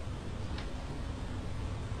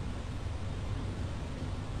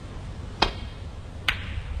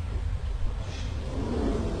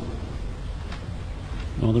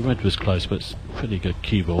 Well, the red was close, but it's a pretty good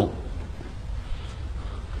cue ball.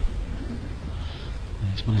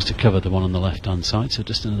 He's managed to cover the one on the left hand side, so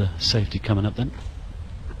just another safety coming up then.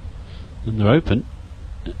 And they're open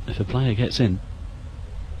if a player gets in.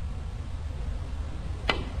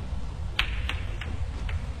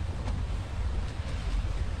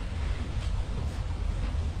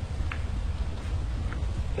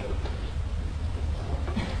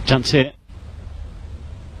 Chance here.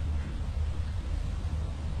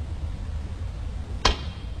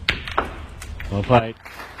 Well played.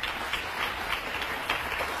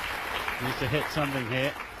 Needs to hit something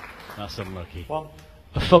here. That's unlucky. One.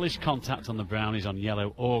 A fullish contact on the brown is on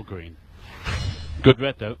yellow or green. Good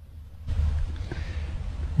red though.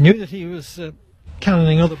 Knew that he was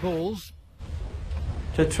cannoning other balls,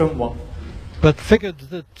 To Trump 1. but figured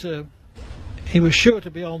that he was sure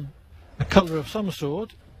to be on a colour of some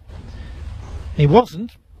sort. He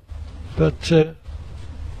wasn't, but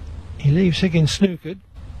he leaves Higgins snookered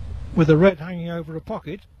with a red hanging over a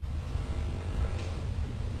pocket.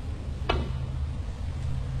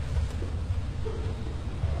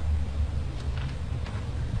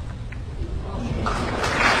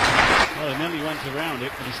 Well, he nearly went around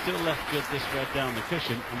it, but he still left Judd this red down the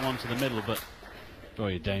cushion and one to the middle, but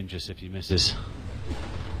very dangerous if he misses.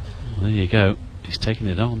 Well, there you go. He's taking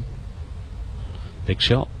it on. Big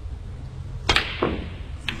shot.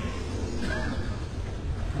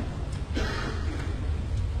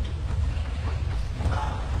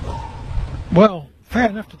 Well, fair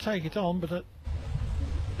enough to take it on, but I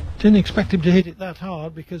didn't expect him to hit it that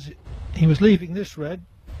hard because he was leaving this red,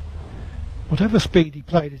 whatever speed he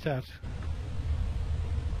played it at.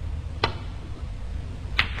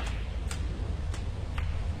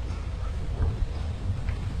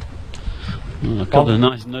 Well, a couple of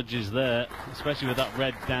nice nudges there, especially with that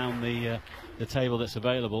red down the table that's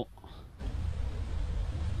available.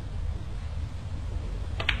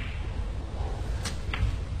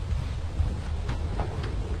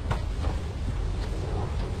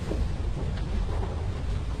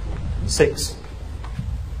 Six.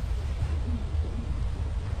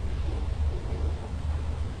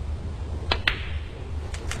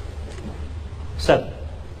 Seven.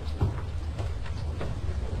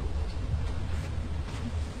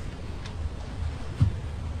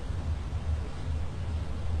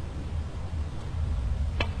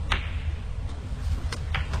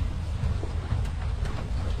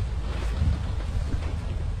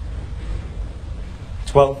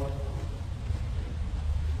 Twelve.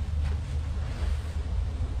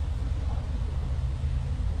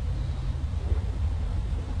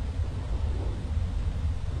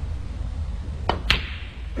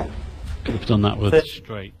 Could have done that with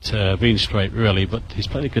straight, being straight really, but he's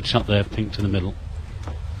played a good shot there, pink to the middle.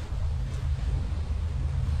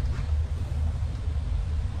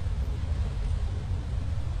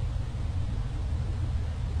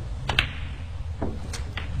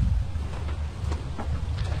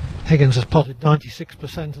 Higgins has potted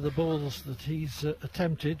 96% of the balls that he's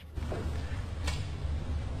attempted.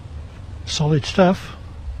 Solid stuff.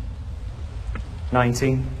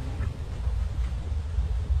 19.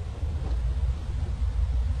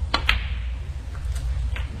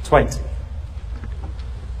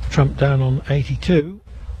 Trump down on 82.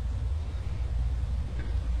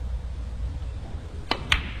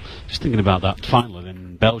 Just thinking about that final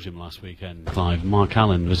in Belgium last weekend, Clive. Mark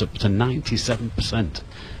Allen was up to 97%.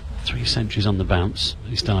 3 centuries on the bounce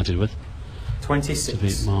he started with. 26. To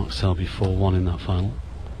beat Mark Selby 4-1 in that final.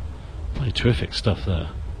 Pretty terrific stuff there.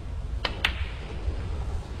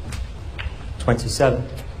 27.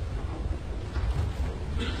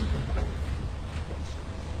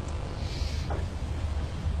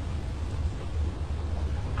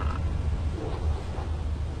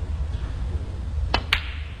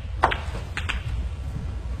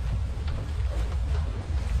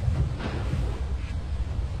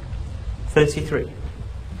 $33.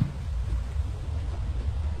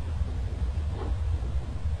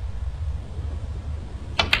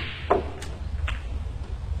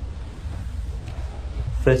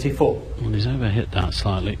 34. Well, he's overhit that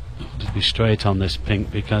slightly. To be straight on this pink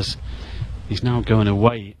because he's now going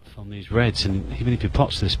away from these reds, and even if he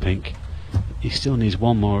pots this pink, he still needs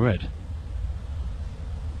one more red.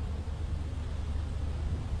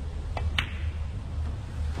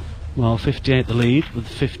 Well, 58 the lead with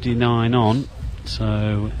 59 on,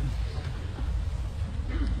 so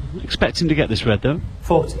expect him to get this red though.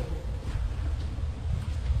 40.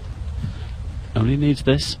 Only needs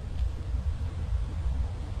this.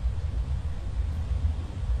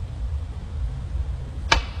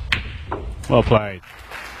 Well played.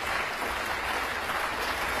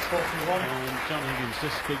 41. And John Higgins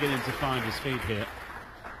just beginning to find his feet here.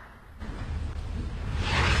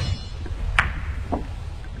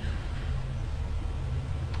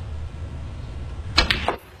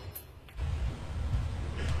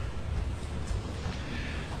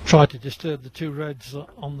 Tried to disturb the two reds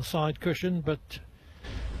on the side cushion, but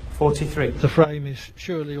 43. the frame is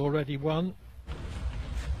surely already won.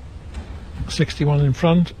 61 in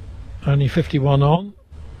front, only 51 on.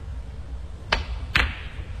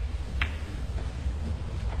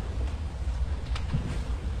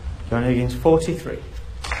 John Higgins 43.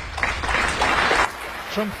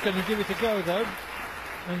 Trump's going to give it a go though,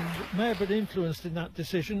 and may have been influenced in that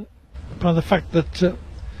decision by the fact that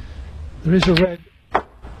there is a red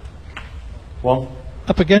 1.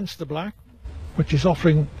 up against the black, which is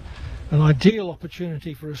offering an ideal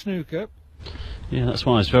opportunity for a snooker. Yeah, that's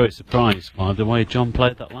why I was very surprised by the way John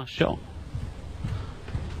played that last shot.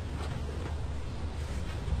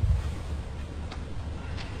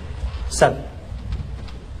 $7.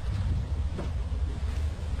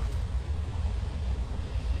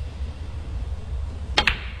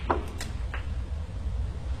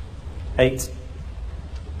 8.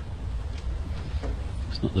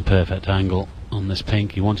 It's not the perfect angle on this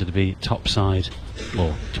pink. He wanted to be top side,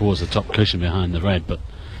 or towards the top cushion behind the red, but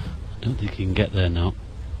I don't think he can get there now.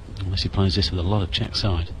 Unless he plays this with a lot of check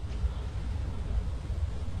side.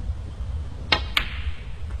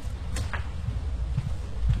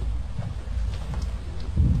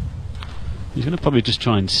 He's going to probably just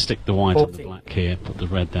try and stick the white on the black here, put the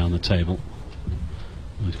red down the table.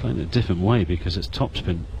 Well, he's playing it a different way because it's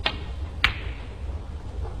topspin.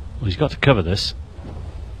 Well, he's got to cover this.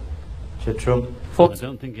 Judd Trump. I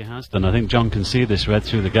don't think he has done. I think John can see this red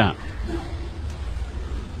through the gap.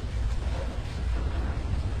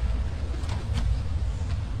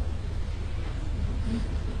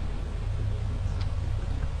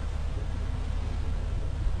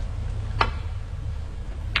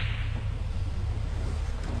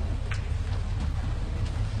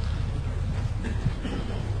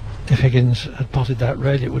 If Higgins had potted that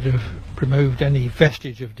red, it would have removed any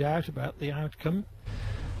vestige of doubt about the outcome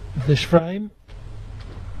of this frame.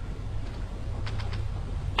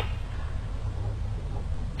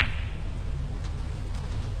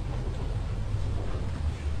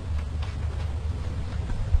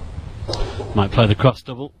 Might play the cross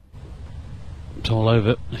double. It's all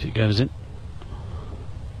over if it goes in.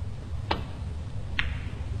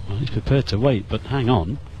 Well, he's prepared to wait, but hang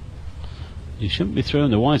on. You shouldn't be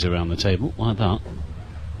throwing the white around the table like that.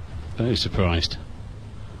 Very surprised.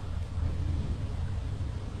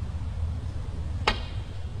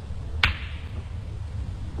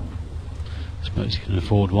 Suppose you can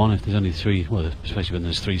afford one if there's only three, well, especially when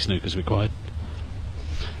there's 3 snookers required.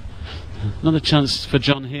 Another chance for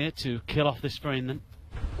John here to kill off this frame then.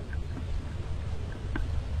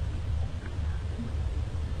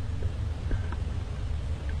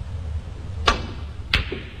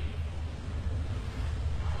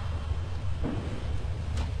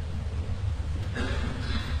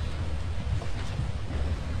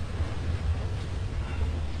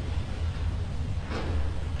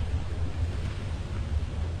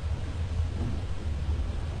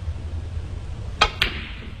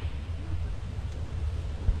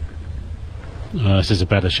 This is a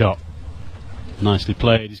better shot. Nicely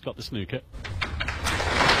played, he's got the snooker.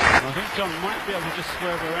 I think John might be able to just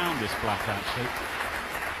swerve around this black actually.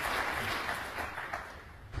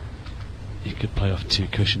 He could play off 2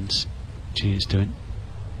 cushions, G is doing.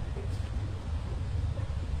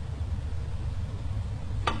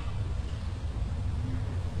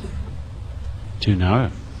 Too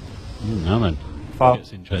narrow. Now then,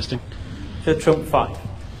 that's interesting. Judd Trump 5.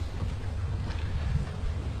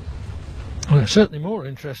 Well, it's certainly more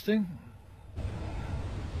interesting,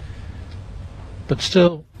 but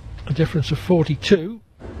still a difference of 42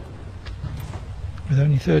 with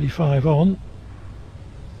only 35 on.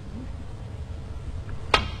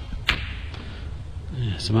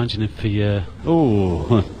 Yes, imagine if he oh,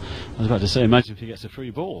 I was about to say, imagine if he gets a free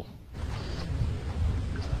ball.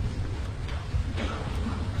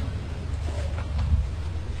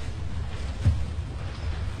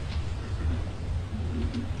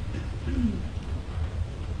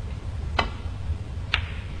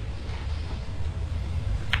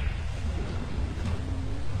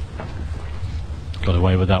 Got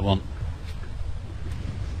away with that one.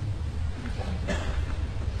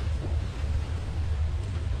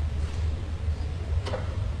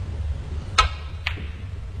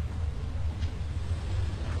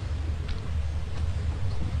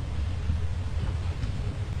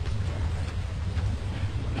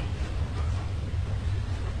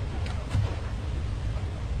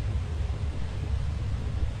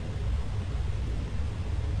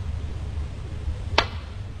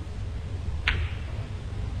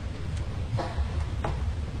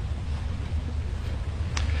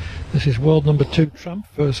 This is world number 2 Trump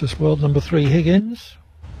versus world number 3 Higgins.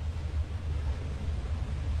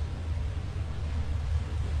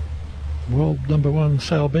 World number 1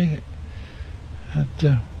 Selby had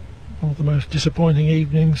one of the most disappointing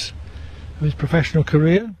evenings of his professional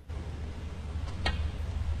career.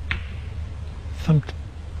 Thumped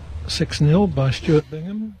 6-0 by Stuart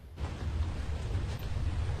Bingham.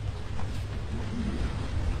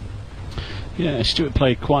 Yeah, Stuart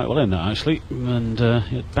played quite well in that actually, and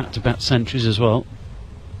he had back-to-back centuries as well.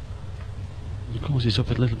 Of course, he's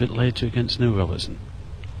up a little bit later against Neil Robertson.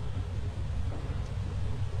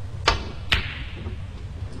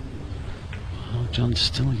 Well, John's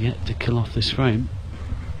still yet to kill off this frame.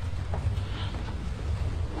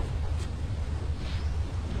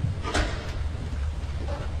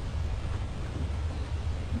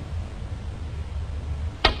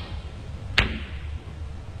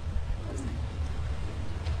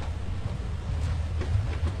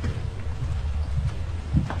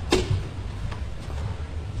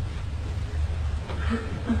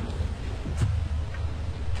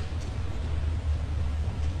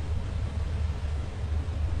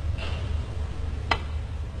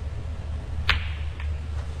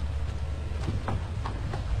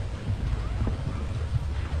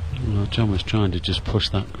 Well, John was trying to just push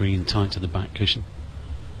that green tight to the back cushion.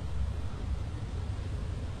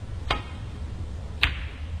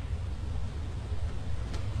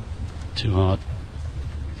 Too hard.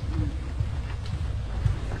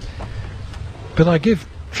 But I give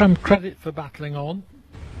Trump credit for battling on.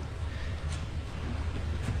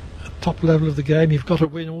 At top level of the game, you've got to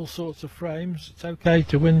win all sorts of frames. It's okay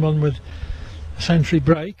to win one with a century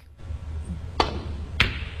break.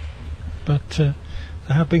 But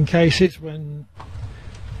there have been cases when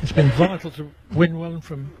it's been vital to win one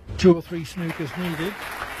from 2 or 3 snookers needed.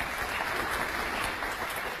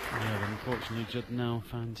 Yeah, but unfortunately Judd now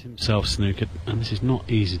found himself snookered, and this is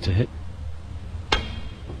not easy to hit.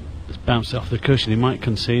 It's bounced off the cushion. He might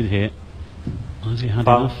concede here. Has he had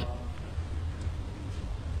enough?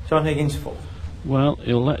 John Higgins 4. Well,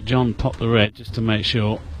 he'll let John pop the red just to make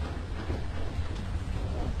sure.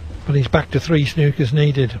 But he's back to 3 snookers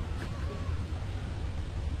needed.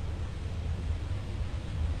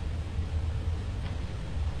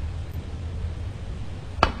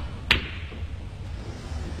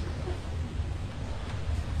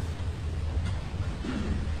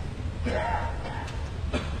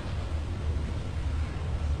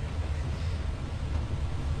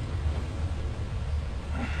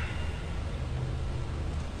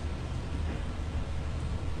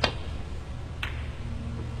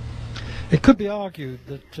 It could be argued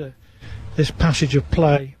that this passage of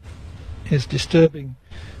play is disturbing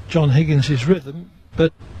John Higgins' rhythm,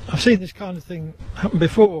 but I've seen this kind of thing happen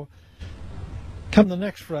before. Come the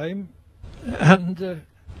next frame, and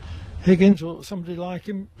Higgins or somebody like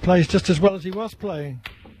him plays just as well as he was playing.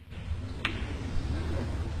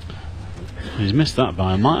 He's missed that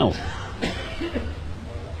by a mile.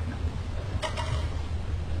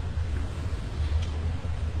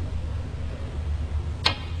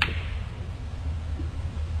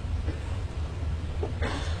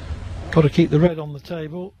 Got to keep the red on the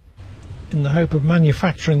table in the hope of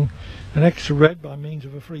manufacturing an extra red by means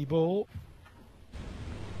of a free ball.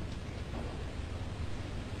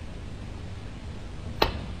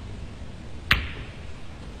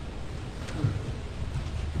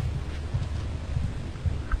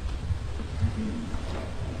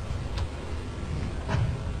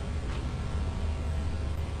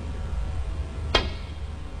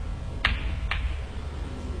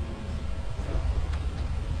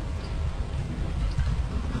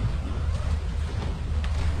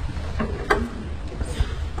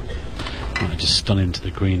 Just stun into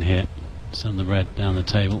the green here, send the red down the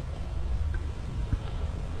table.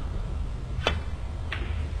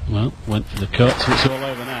 Well, went for the cut, so it's all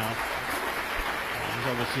over now. It was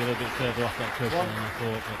obviously a little bit further off that cushion than I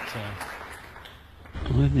thought,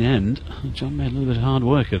 but well, in the end, John made a little bit of hard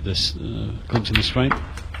work of this glimpse in this frame.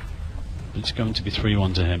 It's going to be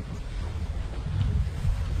 3-1 to him.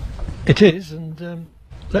 It is, and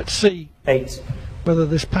let's see 8. whether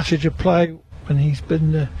this passage of play, when he's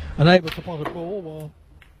been unable to pot a ball while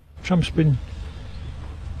Trump's been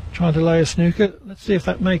trying to lay a snooker, let's see if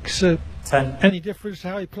that makes 10. any difference to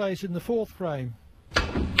how he plays in the 4th frame. 20,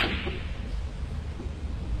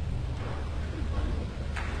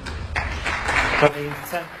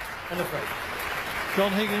 10 and a break.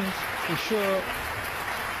 John Higgins is sure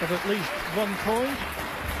of at least 1 point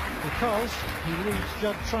because he leads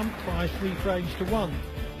Judd Trump by 3 frames to 1.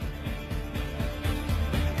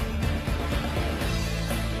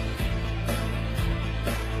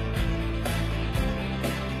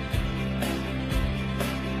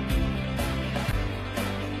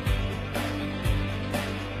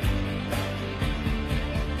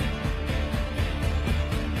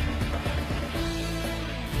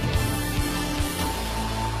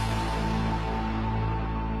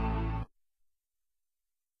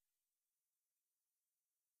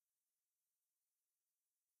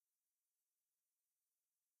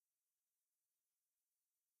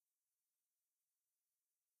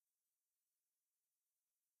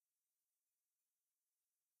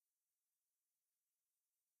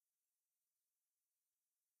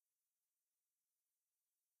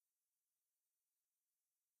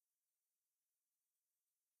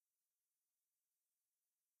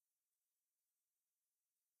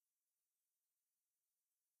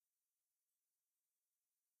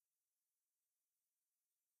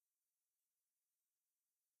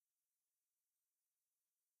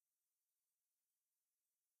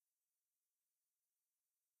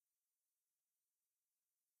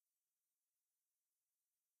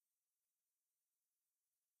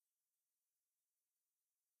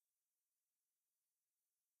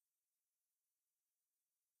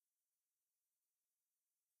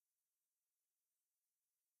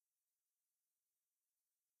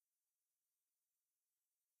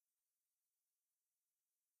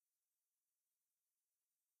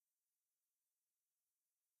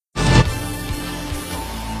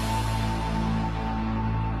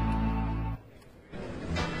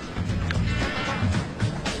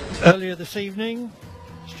 Earlier this evening,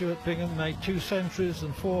 Stuart Bingham made 2 centuries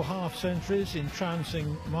and 4 half centuries in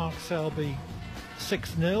trouncing Mark Selby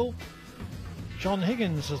 6-0. John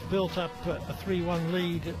Higgins has built up a 3-1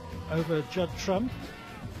 lead over Judd Trump,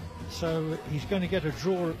 so he's going to get a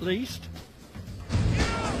draw at least.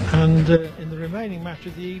 And in the remaining match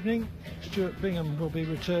of the evening, Stuart Bingham will be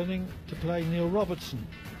returning to play Neil Robertson.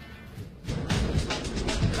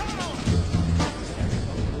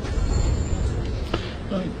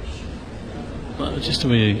 Well, just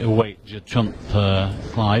to await Judd Trump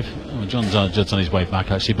live. Oh, Judd's on his way back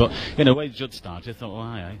actually, but in a way Judd started. I thought, well,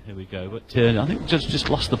 aye, here we go. But I think Judd's just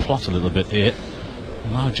lost the plot a little bit here.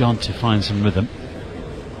 Allow John to find some rhythm.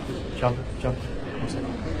 John. 1 second.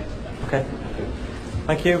 Okay.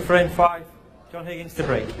 Thank you. Frame 5. John Higgins to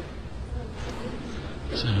break.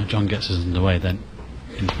 So John gets us underway then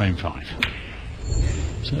in frame 5.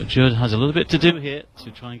 So Judd has a little bit to do here to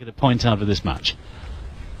try and get a point out of this match.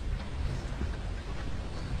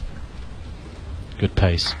 Good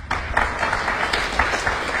pace.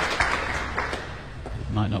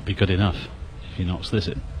 It might not be good enough if he knocks this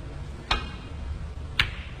in.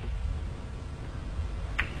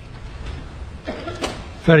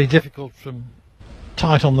 Very difficult from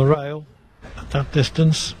tight on the rail at that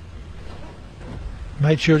distance.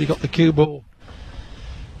 Made sure he got the cue ball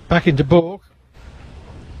back into baulk.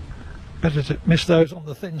 Better to miss those on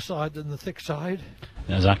the thin side than the thick side.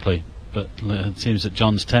 Exactly, but it seems that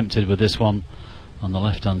John's tempted with this one on the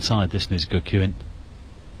left hand side. This needs a good cue in.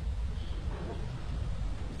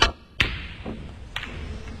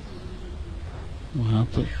 Well,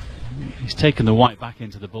 but he's taken the white back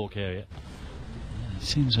into the baulk area. It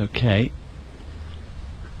seems okay.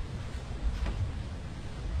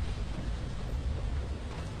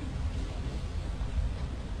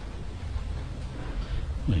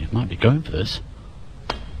 Well, he might be going for this.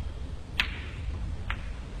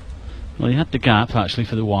 Well, he had the gap actually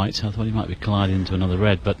for the white. I thought he might be colliding into another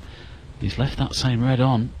red, but he's left that same red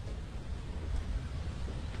on.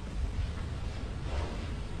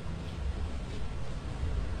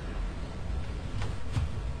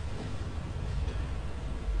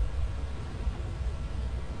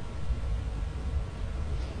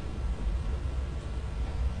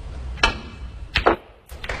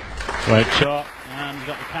 Great shot, and he's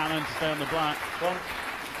got the cannon to stay on the black. One.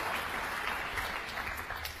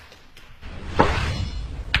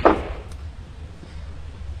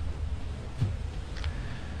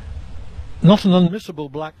 Not an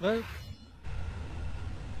unmissable black though.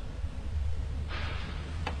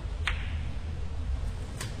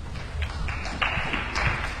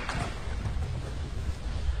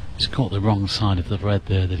 He's caught the wrong side of the red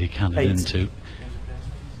there that he cannoned into.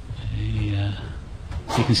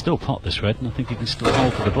 He can still pot this red, and I think he can still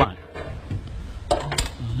hold for the black. Well,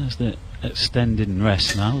 there's the extended and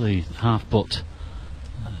rest now, the half butt.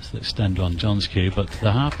 That's the extender on John's cue, but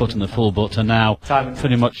the half butt and the full butt are now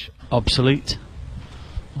pretty much obsolete.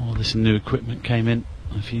 All this new equipment came in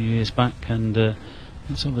a few years back, and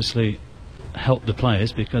it's obviously helped the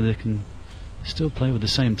players because they can still play with the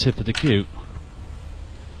same tip of the cue.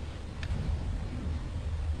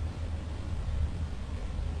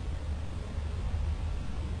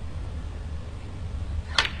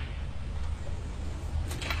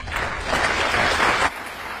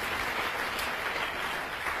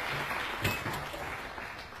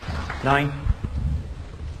 Nine.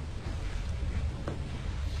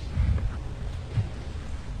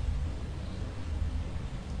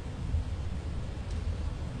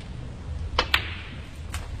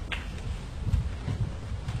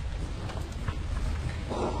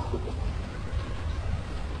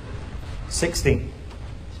 Sixteen.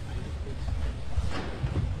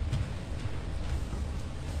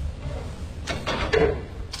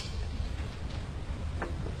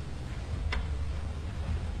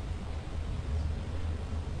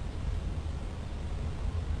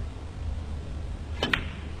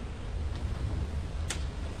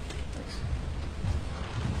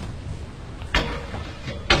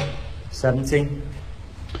 Seventeen.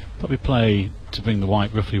 Probably play to bring the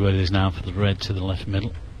white roughly where it is now for the red to the left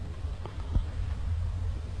middle.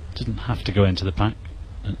 Didn't have to go into the pack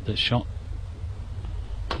at this shot.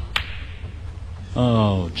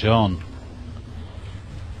 Oh, John.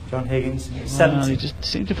 John Higgins. Well, 17. he just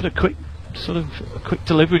seemed to put a quick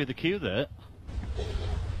delivery of the cue there.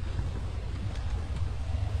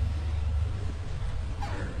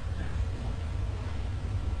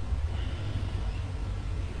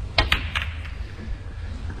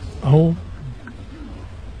 Oh,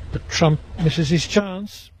 but Trump misses his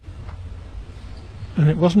chance, and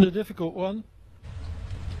it wasn't a difficult one.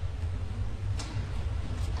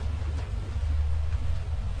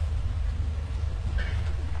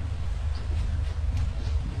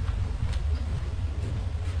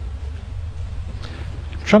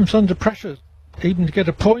 Trump's under pressure even to get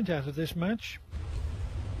a point out of this match.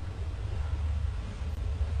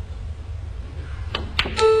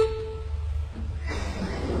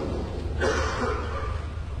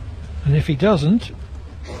 And if he doesn't,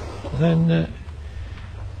 then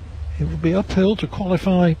it will be uphill to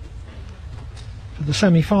qualify for the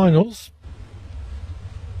semi-finals.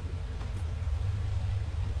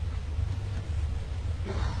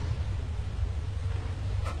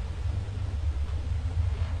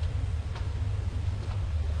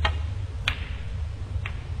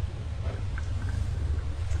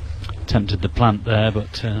 Tempted the plant there,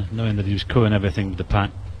 but knowing that he was covering everything with the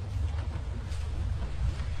pack.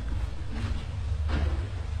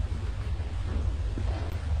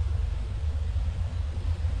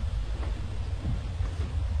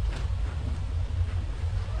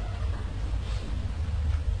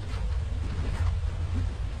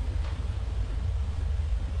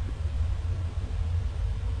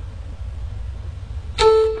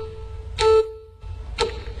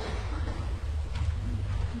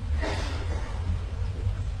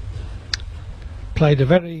 Played a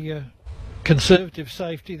very conservative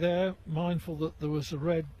safety there, mindful that there was a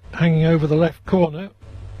red hanging over the left corner.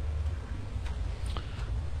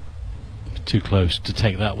 Too close to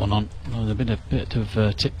take that one on. Oh, there's been a bit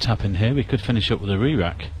of tip-tap in here. We could finish up with a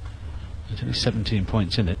re-rack. There's only 17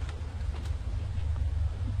 points in it.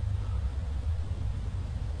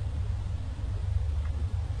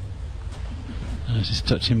 There's his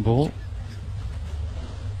touching ball.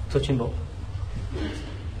 Touching ball.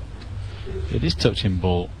 It is touching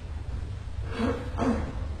ball.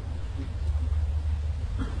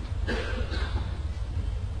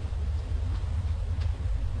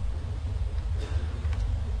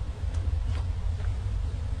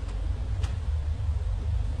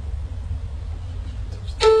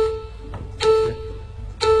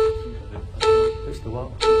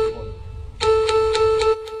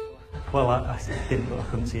 Well, I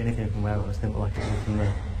couldn't see anything from where I was. Didn't like it from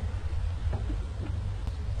there.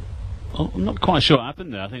 Oh, I'm not quite sure what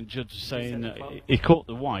happened there. I think Judd was saying that he caught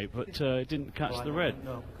the white, but didn't catch the red.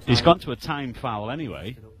 He's gone to a time foul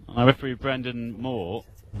anyway. Our referee Brendan Moore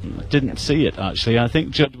didn't see it actually. I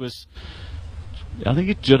think Judd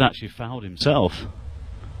actually fouled himself.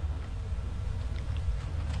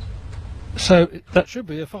 So that should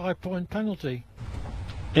be a 5-point penalty.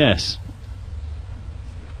 Yes.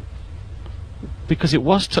 Because it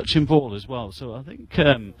was touching ball as well, so I think...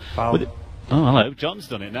 Foul. Oh, hello, John's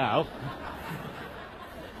done it now.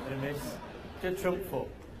 Good trump foot.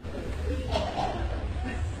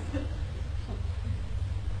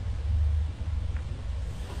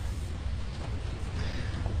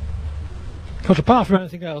 But apart from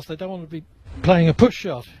anything else, they don't want to be playing a push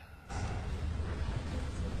shot.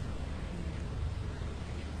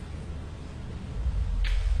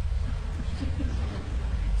 Do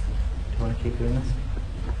you want to keep doing this?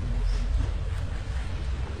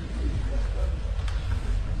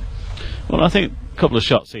 Well, I think a couple of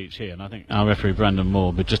shots each here, and I think our referee Brendan Moore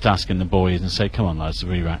will be just asking the boys and say, come on lads,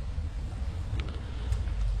 re-rack.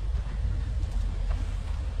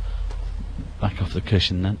 Back off the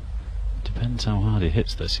cushion then. Depends how hard he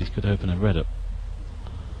hits this, he could open a red up.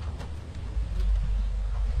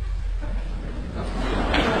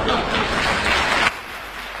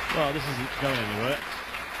 Well, this isn't going anywhere.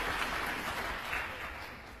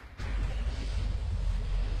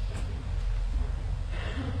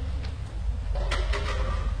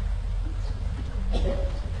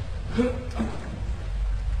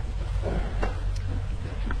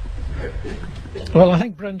 Well, I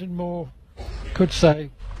think Brendan Moore could say,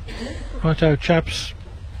 righto chaps,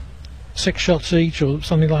 6 shots each or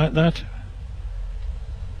something like that.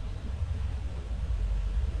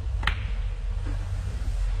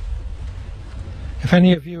 If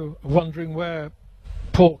any of you are wondering where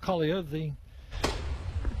Paul Collier, the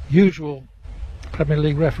usual Premier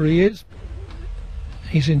League referee, is,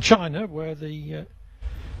 he's in China, where the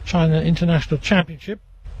China International Championship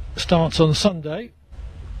starts on Sunday.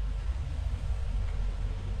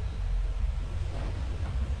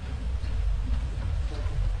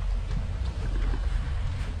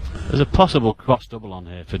 There's a possible cross double on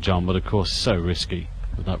here for John, but of course so risky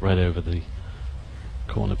with that red over the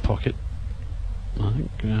corner pocket. I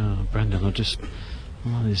think Brendan will just...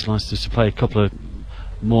 Well, he's nice just to play a couple of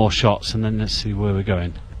more shots and then let's see where we're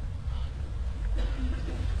going.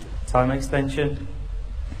 Time extension.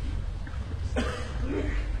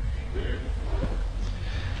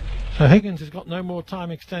 So Higgins has got no more time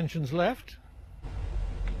extensions left.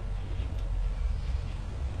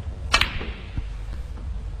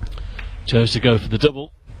 Chose to go for the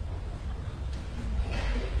double.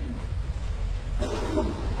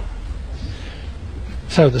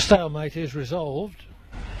 So the stalemate is resolved.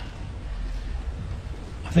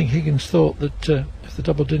 I think Higgins thought that if the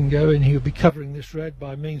double didn't go in, he would be covering this red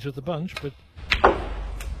by means of the bunch, but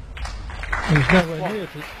he's nowhere near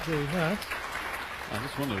to doing that. I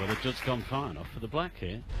just wonder whether Judd's gone far enough for the black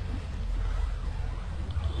here.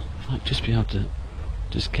 Might just be able to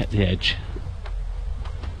just get the edge.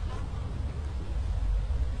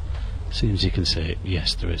 Seems you can see it.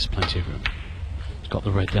 Yes, there is plenty of room. He's got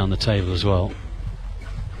the red down the table as well.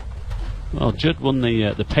 Well, Judd won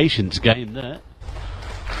the patience game there.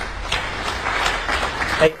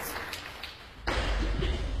 8.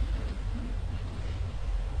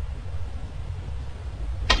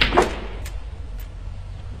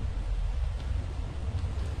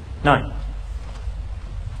 Nine.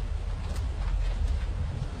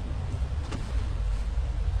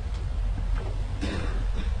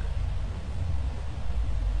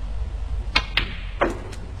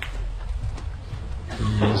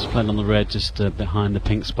 He's playing on the red just behind the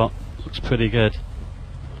pink spot. Looks pretty good.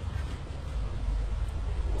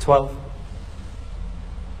 12.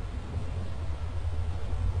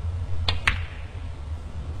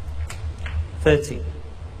 13.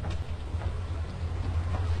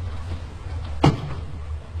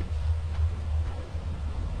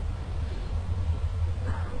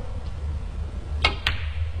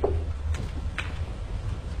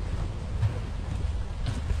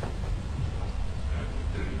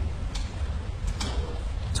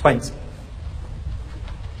 20.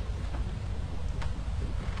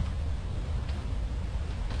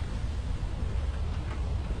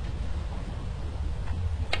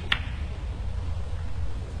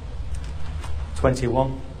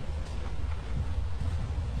 21.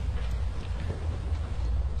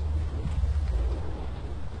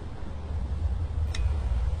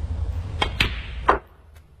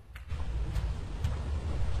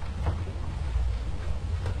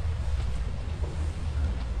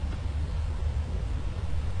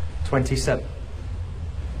 27.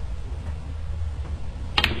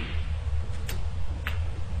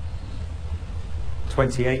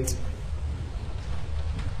 28.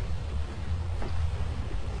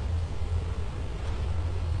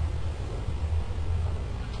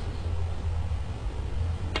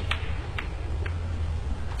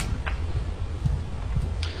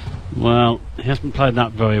 'Well, he hasn't played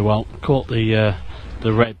that very well. Caught the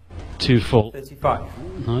red too full. 35.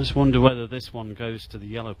 I just wonder whether this one goes to the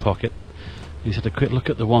yellow pocket. He's had a quick look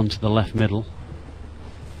at the one to the left middle.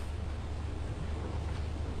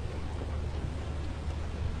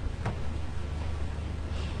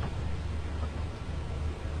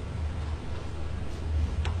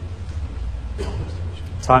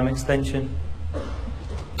 Time extension.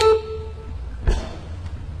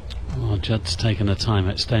 Well, Judd's taken a time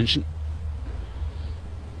extension.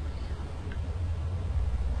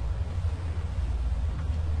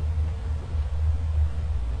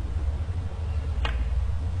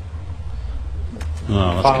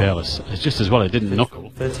 Oh, that's careless. It's just as well it didn't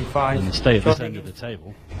knuckle 35. and stay at this end of the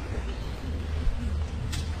table.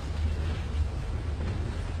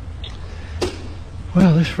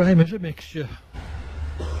 Well, this frame is a mixture.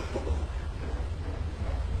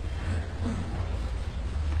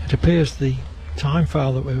 It appears the time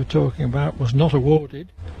foul that we were talking about was not awarded.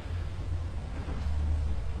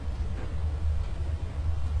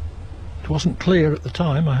 It wasn't clear at the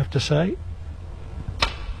time, I have to say.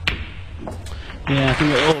 Yeah, I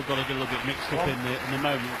think it all got a little bit mixed up in the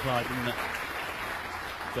moment, Clyde, didn't it?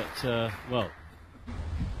 But, well,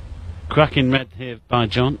 cracking red here by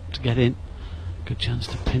John to get in. Good chance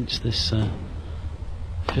to pinch this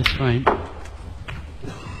fifth frame.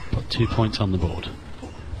 Got 2 points on the board.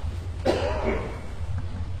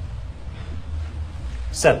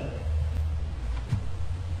 7.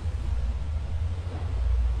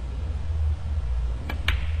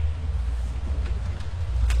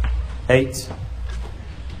 8.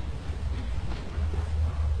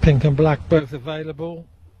 Pink and black both available.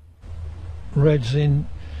 Red's in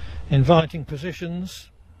inviting positions.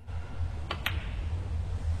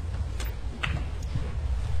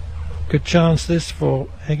 Good chance this for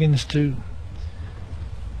Higgins to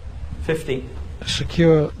 15.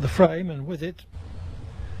 secure the frame, and with it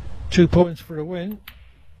 2 points for a win.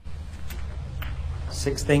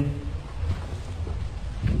 16.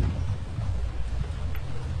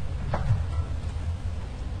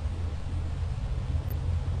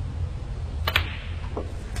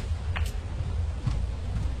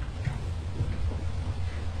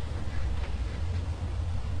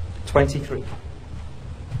 23.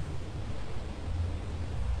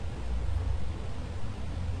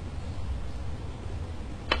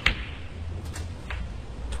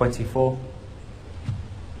 24.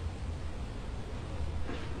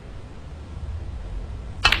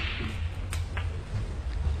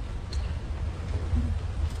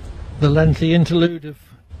 The lengthy interlude of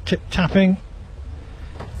tip-tapping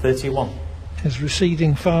 31. is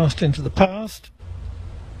receding fast into the past.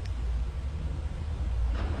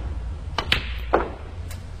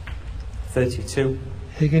 $32.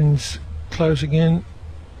 Higgins closing in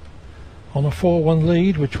on a 4-1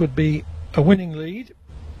 lead, which would be a winning lead.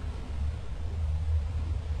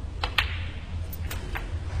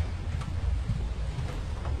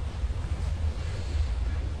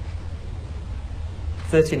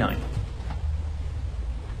 $39.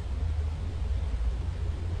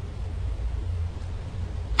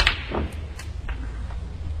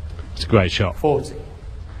 It's a great shot. 40.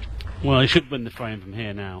 Well, he should win the frame from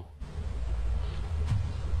here now.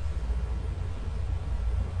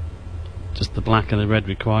 Just the black and the red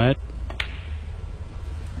required.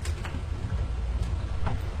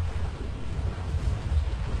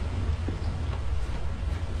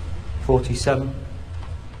 $47.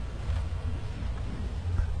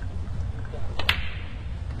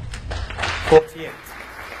 48.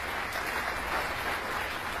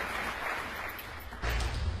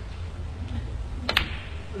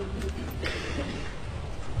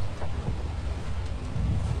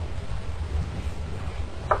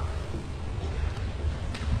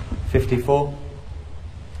 $54.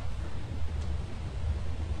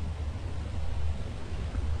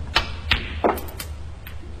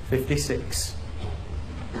 56.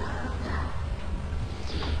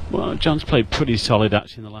 Well, John's played pretty solid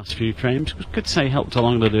actually in the last few frames. Could say helped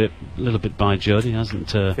along a little bit by Judd. He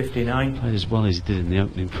hasn't 59. played as well as he did in the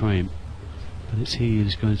opening frame. But it's he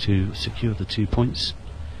who's going to secure the 2 points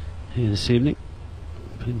here this evening.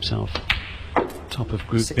 Put himself top of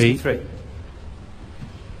Group 63. B.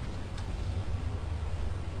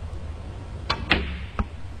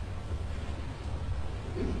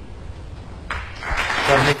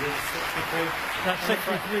 John Higgins, 63. That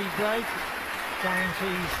 63 break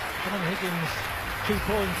guarantees John Higgins 2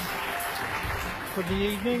 points for the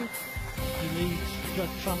evening. He leads Judd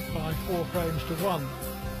Trump by 4 frames to 1.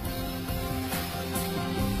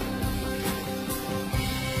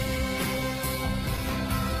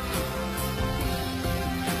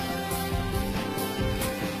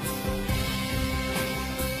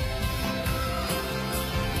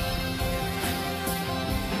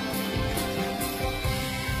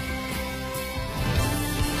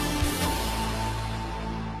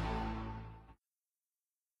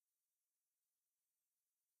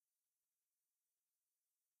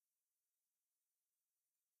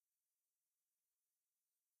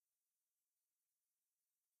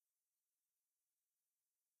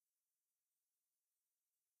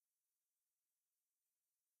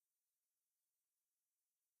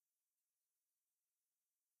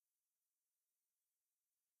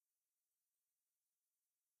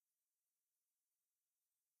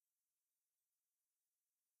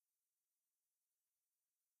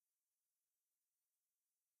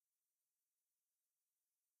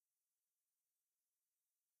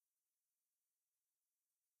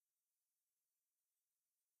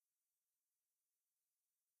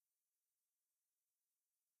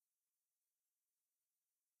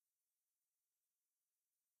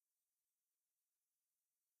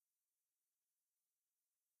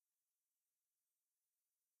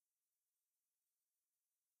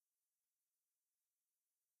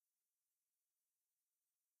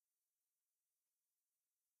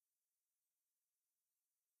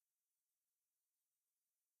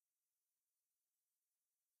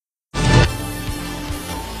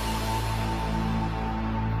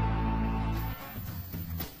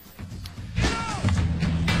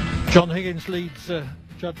 John Higgins leads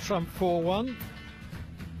Judd Trump 4-1.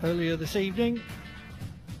 Earlier this evening,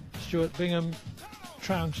 Stuart Bingham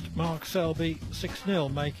trounced Mark Selby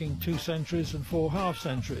 6-0, making 2 centuries and 4 half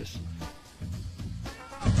centuries.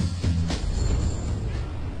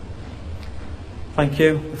 Thank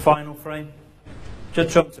you. The final frame. Judd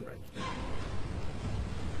Trump to break.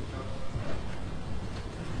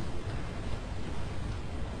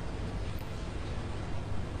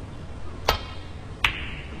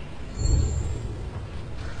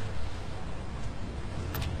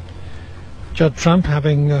 Judd Trump,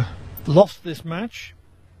 having lost this match,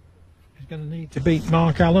 is going to need to beat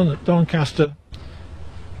Mark Allen at Doncaster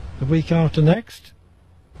the week after next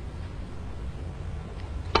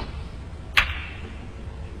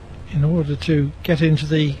in order to get into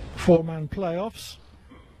the 4-man playoffs.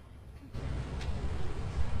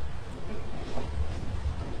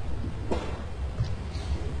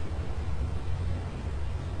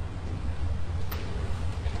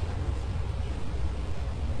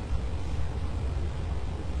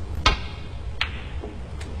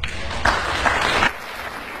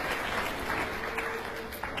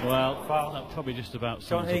 Well, that probably just about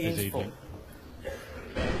sums up his evening.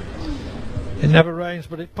 It never rains,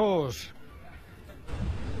 but it pours.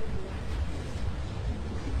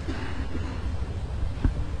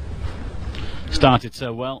 Started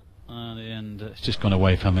so well, and in the end it's just gone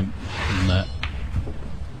away from him. And, now,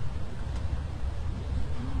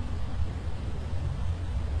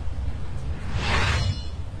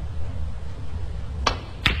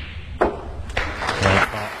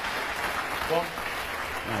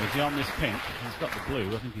 is he on this pink? He's got the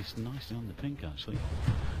blue. I think he's nicely on the pink, actually.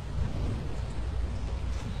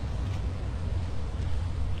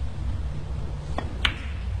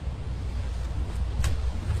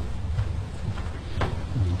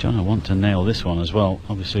 John, I want to nail this one as well.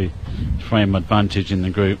 Obviously, frame advantage in the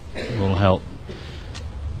group will help.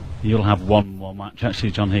 You'll have one more match,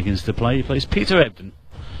 actually, John Higgins to play. He plays Peter Ebden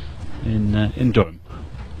in Durham,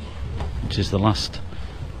 which is the last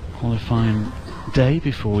qualifying day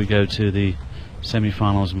before we go to the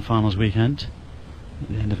semi-finals and finals weekend at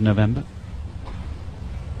the end of November.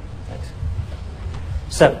 Thanks.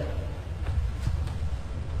 7.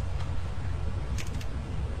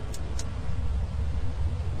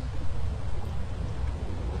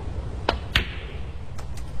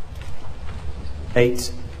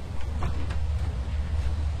 Eight.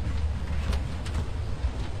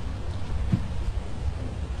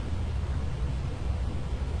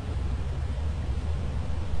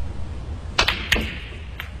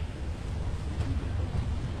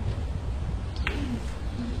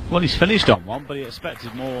 Well, he's finished on one, but he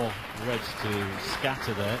expected more reds to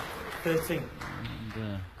scatter there. 13.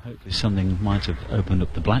 And hopefully something might have opened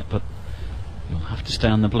up the black, but you'll have to stay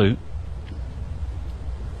on the blue.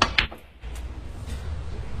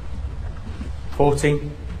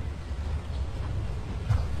 14.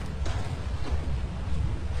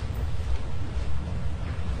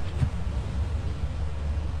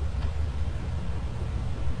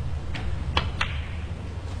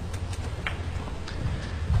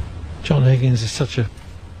 John Higgins is such a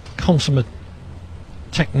consummate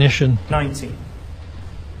technician. 19.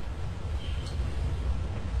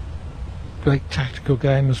 Great tactical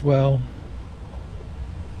game as well.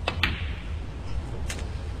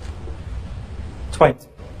 20.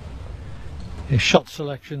 His shot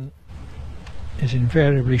selection is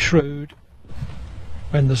invariably shrewd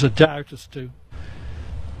when there's a doubt as to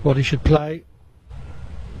what he should play.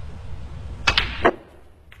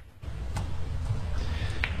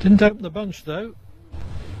 Didn't open the bunch though.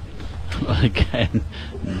 Again,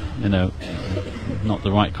 you know, not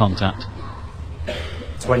the right contact.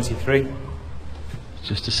 23.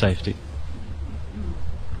 Just a safety.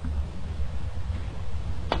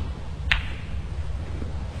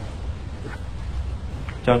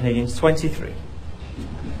 John Higgins, 23.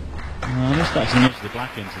 Well, at least that's nudged the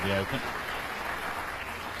black into the open.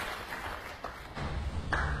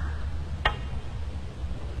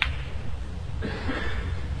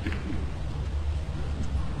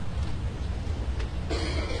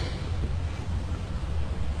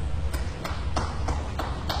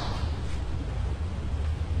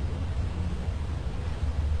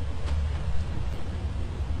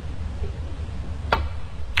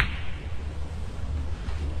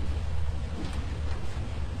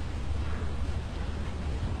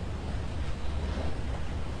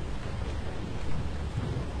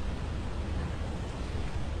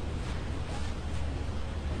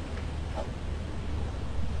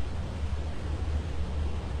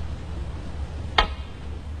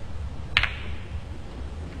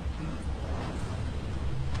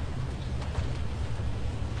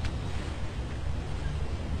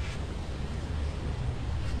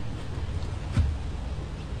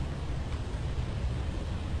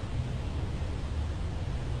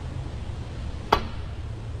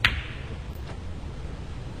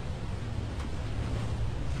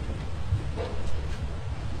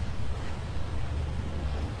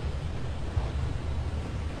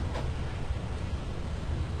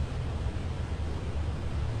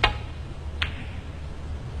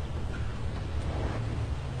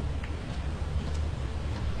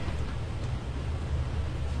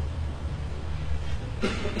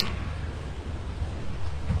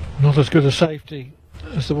 Not as good a safety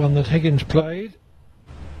as the one that Higgins played.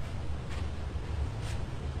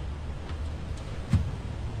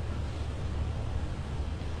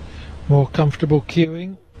 More comfortable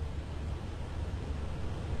cueing.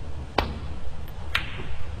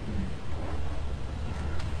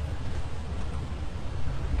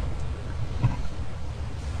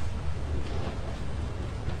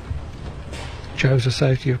 Chose a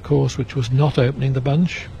safety, of course, which was not opening the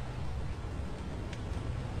bunch.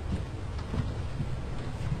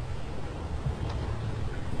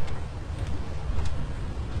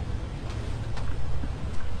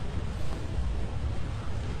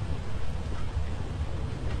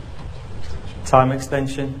 Time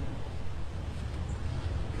extension.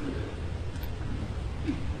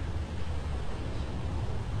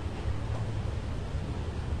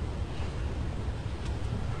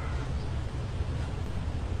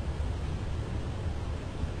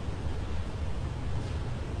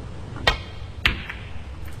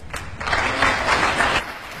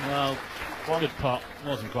 Well, good pot.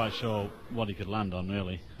 Wasn't quite sure what he could land on,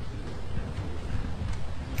 really.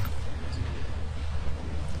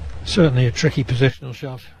 Certainly a tricky positional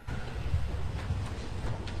shot.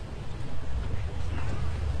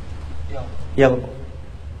 Yellow.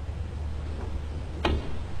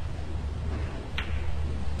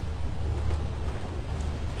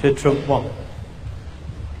 Judd trump 1.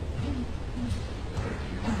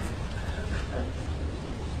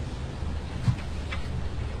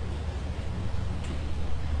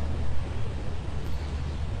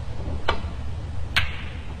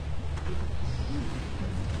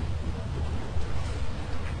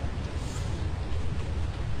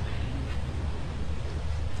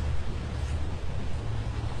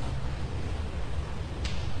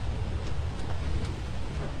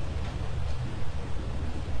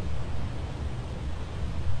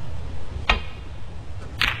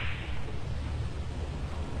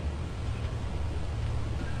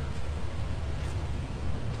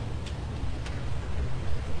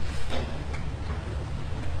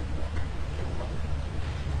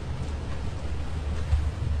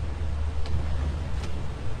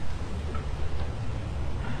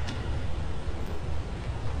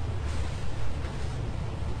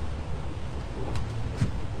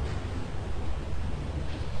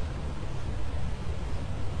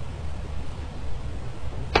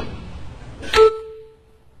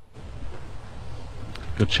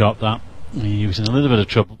 Good shot that. He was in a little bit of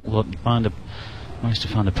trouble, but managed to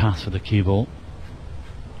find a path for the cue ball.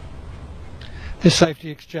 This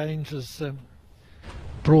safety exchange has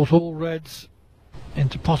brought all reds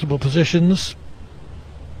into possible positions.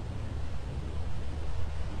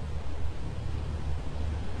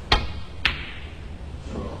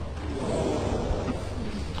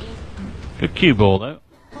 Good cue ball though.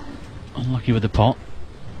 Unlucky with the pot.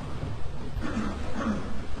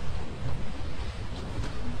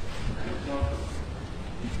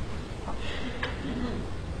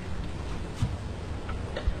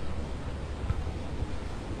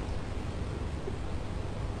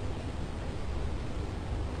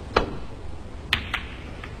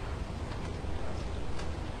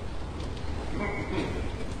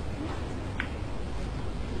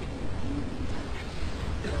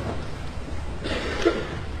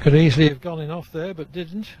 Could easily have gone in off there, but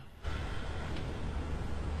didn't.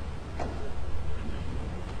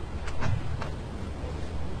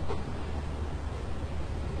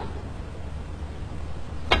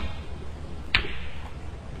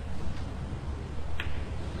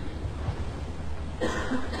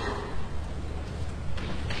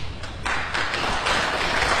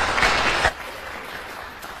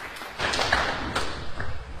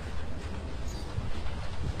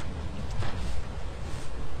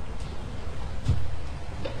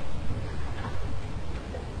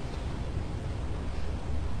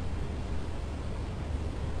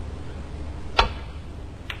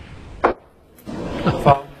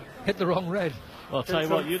 Hit the wrong red. Well, I'll tell you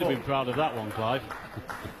what, you'd have been proud of that one, Clive.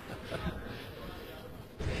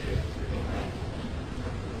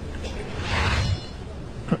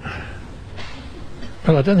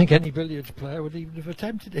 Well, I don't think any billiards player would even have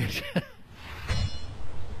attempted it.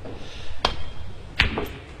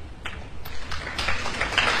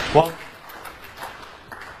 One.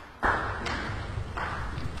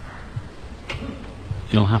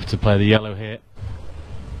 You'll have to play the yellow here.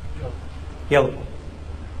 Yellow.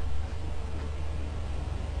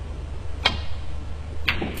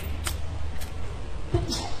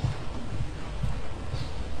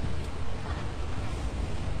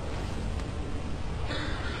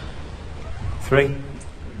 Three.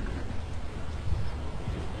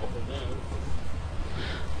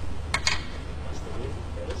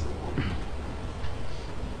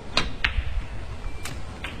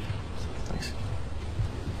 Thanks.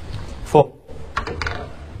 Four.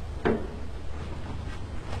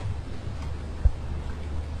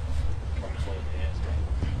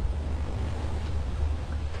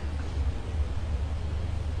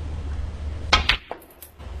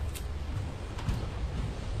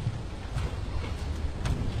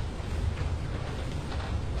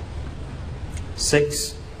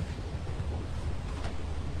 Six.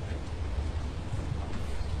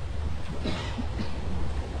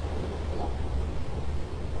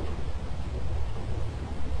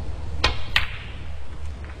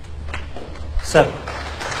 Seven.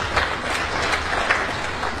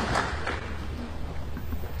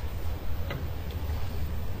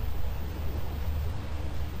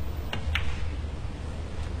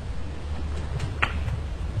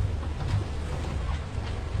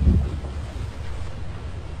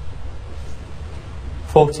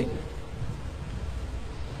 40.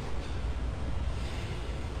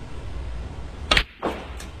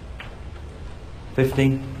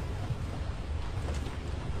 15.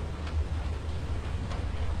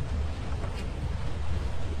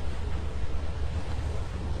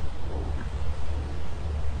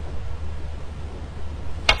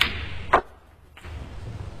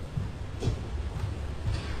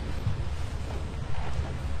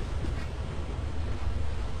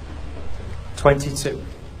 22.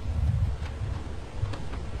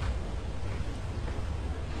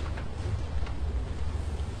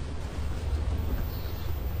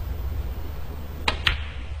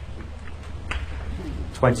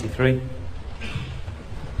 23.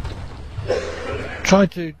 Try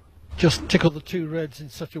to just tickle the two reds in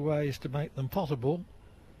such a way as to make them potable,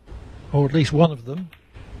 or at least one of them.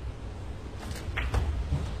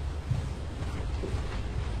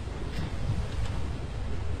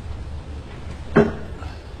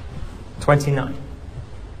 29.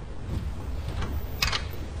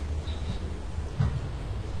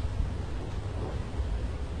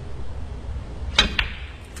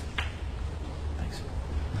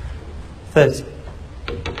 30.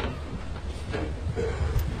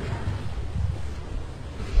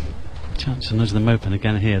 Chance to nudge them open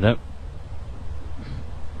again here, though.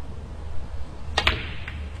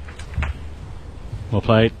 Well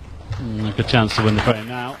played. A good chance to win the frame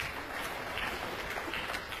now.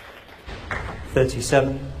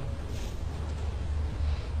 37.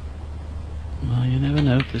 Well, you never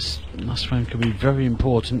know. This last frame could be very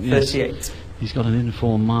important. Yes, 38. he's got an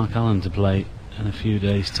informed Mark Allen to play in a few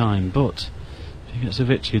days' time, but if he gets a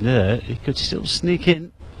victory there, he could still sneak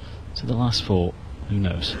in to the last four. Who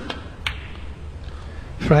knows?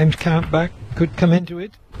 Frames count back could come into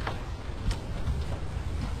it.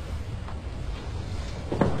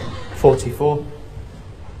 44.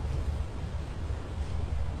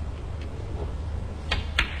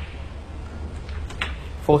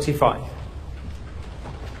 45.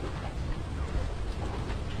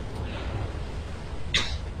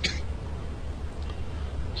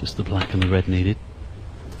 Just the black and the red needed.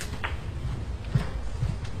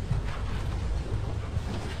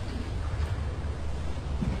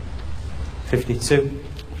 $52.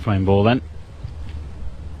 Frame ball then.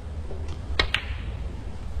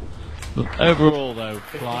 Look, overall though,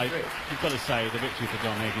 Clive, you've got to say the victory for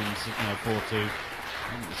John Higgins, 4-2.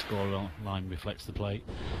 The score line reflects the play.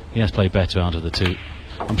 He has played better out of the two.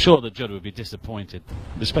 I'm sure that Judd would be disappointed,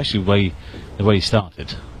 especially the way he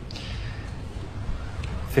started.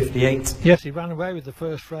 58. Yes, he ran away with the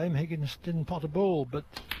first frame. Higgins didn't pot a ball, but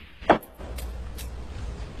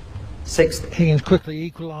 60. Higgins quickly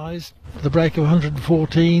equalised for the break of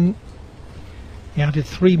 114. He added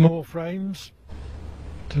 3 more frames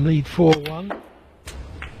to lead 4-1.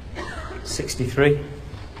 63.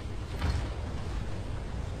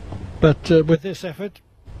 But with this effort,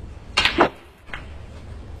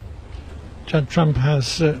 Judd Trump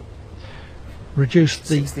has reduced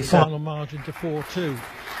the 67. final margin to 4-2.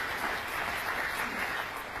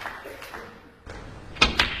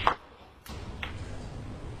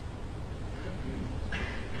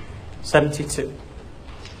 $72.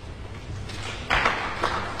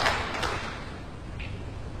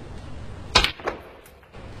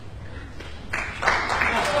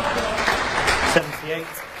 78.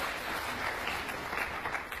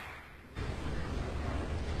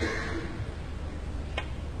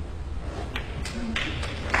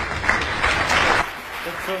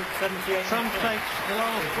 78. Trump takes the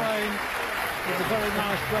last frame with a very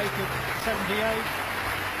nice break of 78,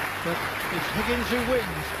 but it's Higgins who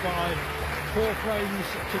wins by 4 frames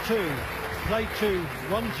to 2. Play 2,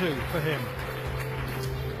 1-2 for him.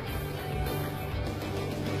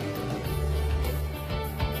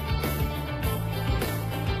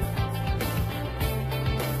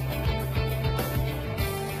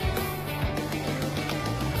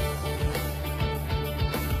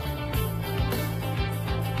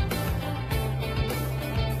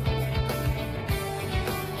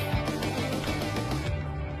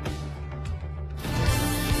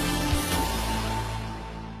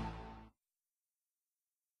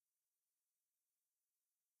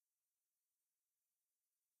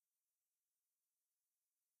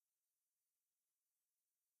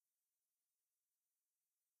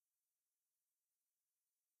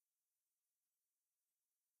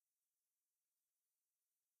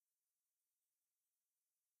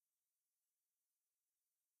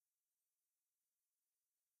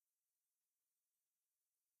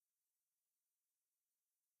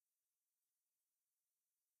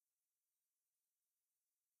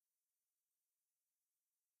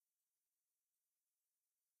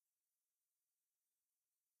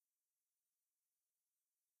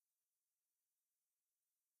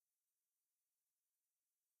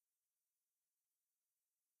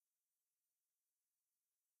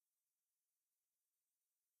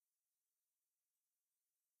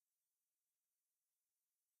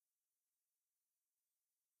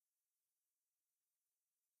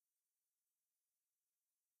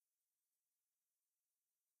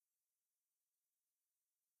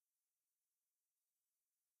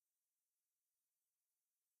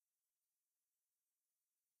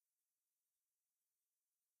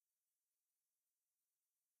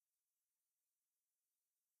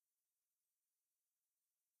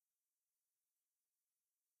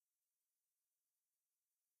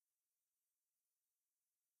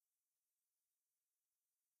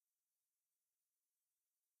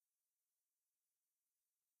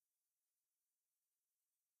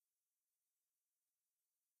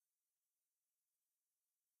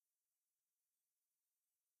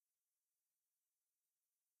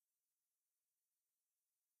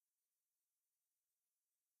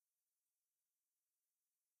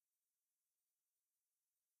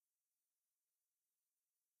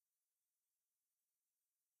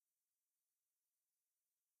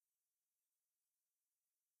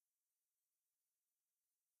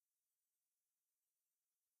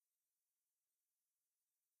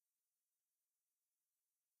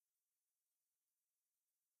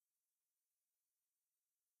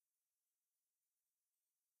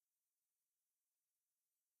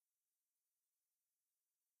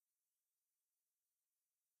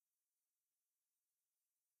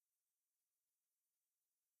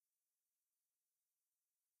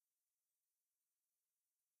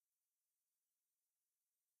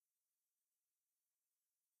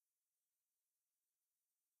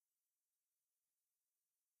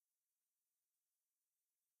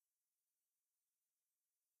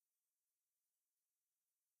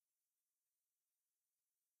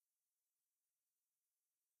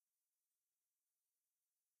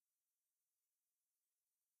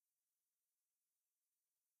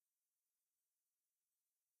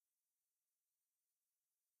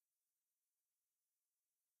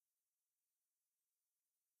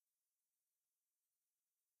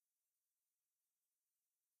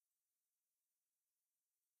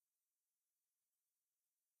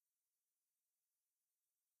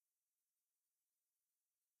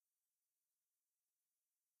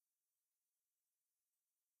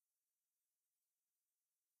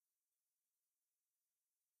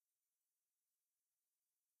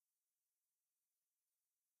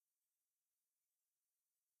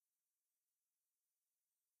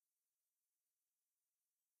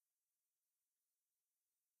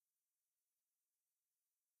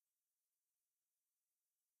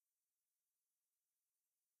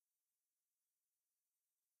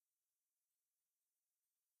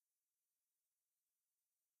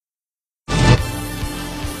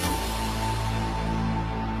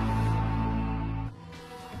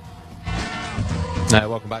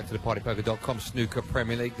 Welcome back to the partypoker.com snooker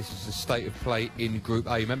Premier League. This is the state of play in Group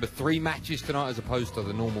A. Remember, 3 matches tonight as opposed to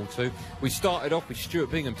the normal 2. We started off with Stuart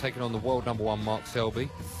Bingham taking on the world #1 Mark Selby,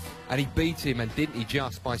 and he beat him, and didn't he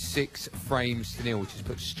just, by 6 frames to 0, which has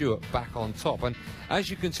put Stuart back on top. And as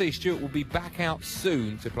you can see, Stuart will be back out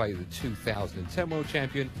soon to play the 2010 world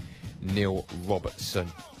champion Neil Robertson.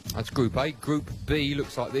 That's Group A. Group B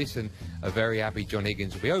looks like this, and a very happy John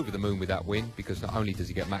Higgins will be over the moon with that win, because not only does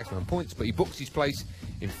he get maximum points, but he books his place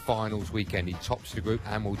in finals weekend. He tops the group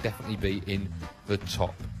and will definitely be in the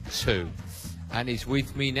top 2. And he's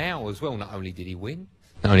with me now as well. Not only did he win,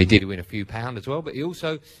 not only did he win a few pounds as well, but he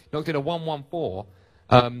also knocked in a 1-1-4.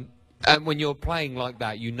 And when you're playing like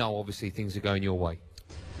that, you know obviously things are going your way.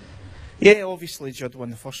 Yeah, obviously Judd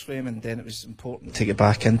won the first frame, and then it was important to get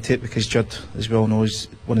back into it, because Judd, as we all know, is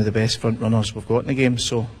one of the best front runners we've got in the game,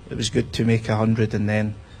 so it was good to make 100, and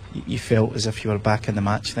then you felt as if you were back in the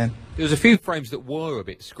match then. There was a few frames that were a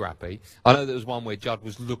bit scrappy. I know there was one where Judd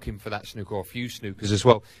was looking for that snooker, or a few snookers as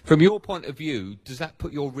well. From your point of view, does that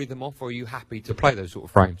put your rhythm off, or are you happy to play those sort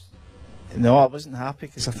of frames? No, I wasn't happy,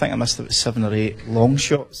 because I think I missed about 7 or 8 long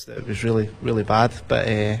shots. That was really, really bad.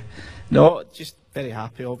 But no, just very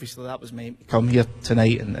happy. Obviously, that was my aim to come here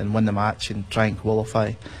tonight and win the match and try and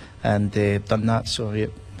qualify, and done that. So yeah,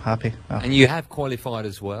 happy. And you have qualified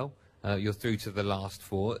as well. You're through to the last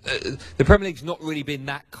 4. The Premier League's not really been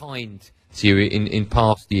that kind to you in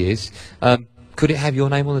past years. Could it have your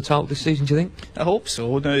name on the title this season, do you think? I hope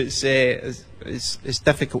so. No, it's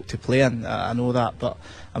difficult to play, and I know that, but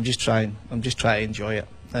I'm just trying to enjoy it.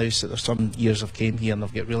 Now, so there's some years I've came here and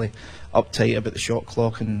I've got really uptight about the shot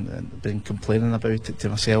clock and been complaining about it to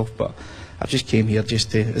myself, but I've just came here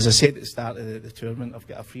just to, as I said at the start of the tournament, I've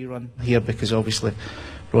got a free run here because obviously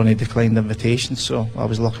Ronnie declined the invitation, so I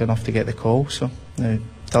was lucky enough to get the call, so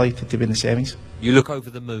delighted to be in the semis. You look over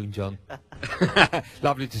the moon, John.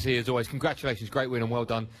 Lovely to see you as always. Congratulations, great win, and well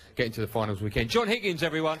done getting to the finals weekend. John Higgins,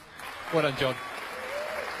 everyone. Well done, John.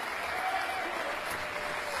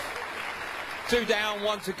 2 down,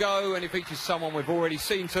 1 to go, and it features someone we've already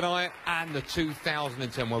seen tonight, and the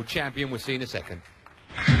 2010 world champion. We'll see in a second.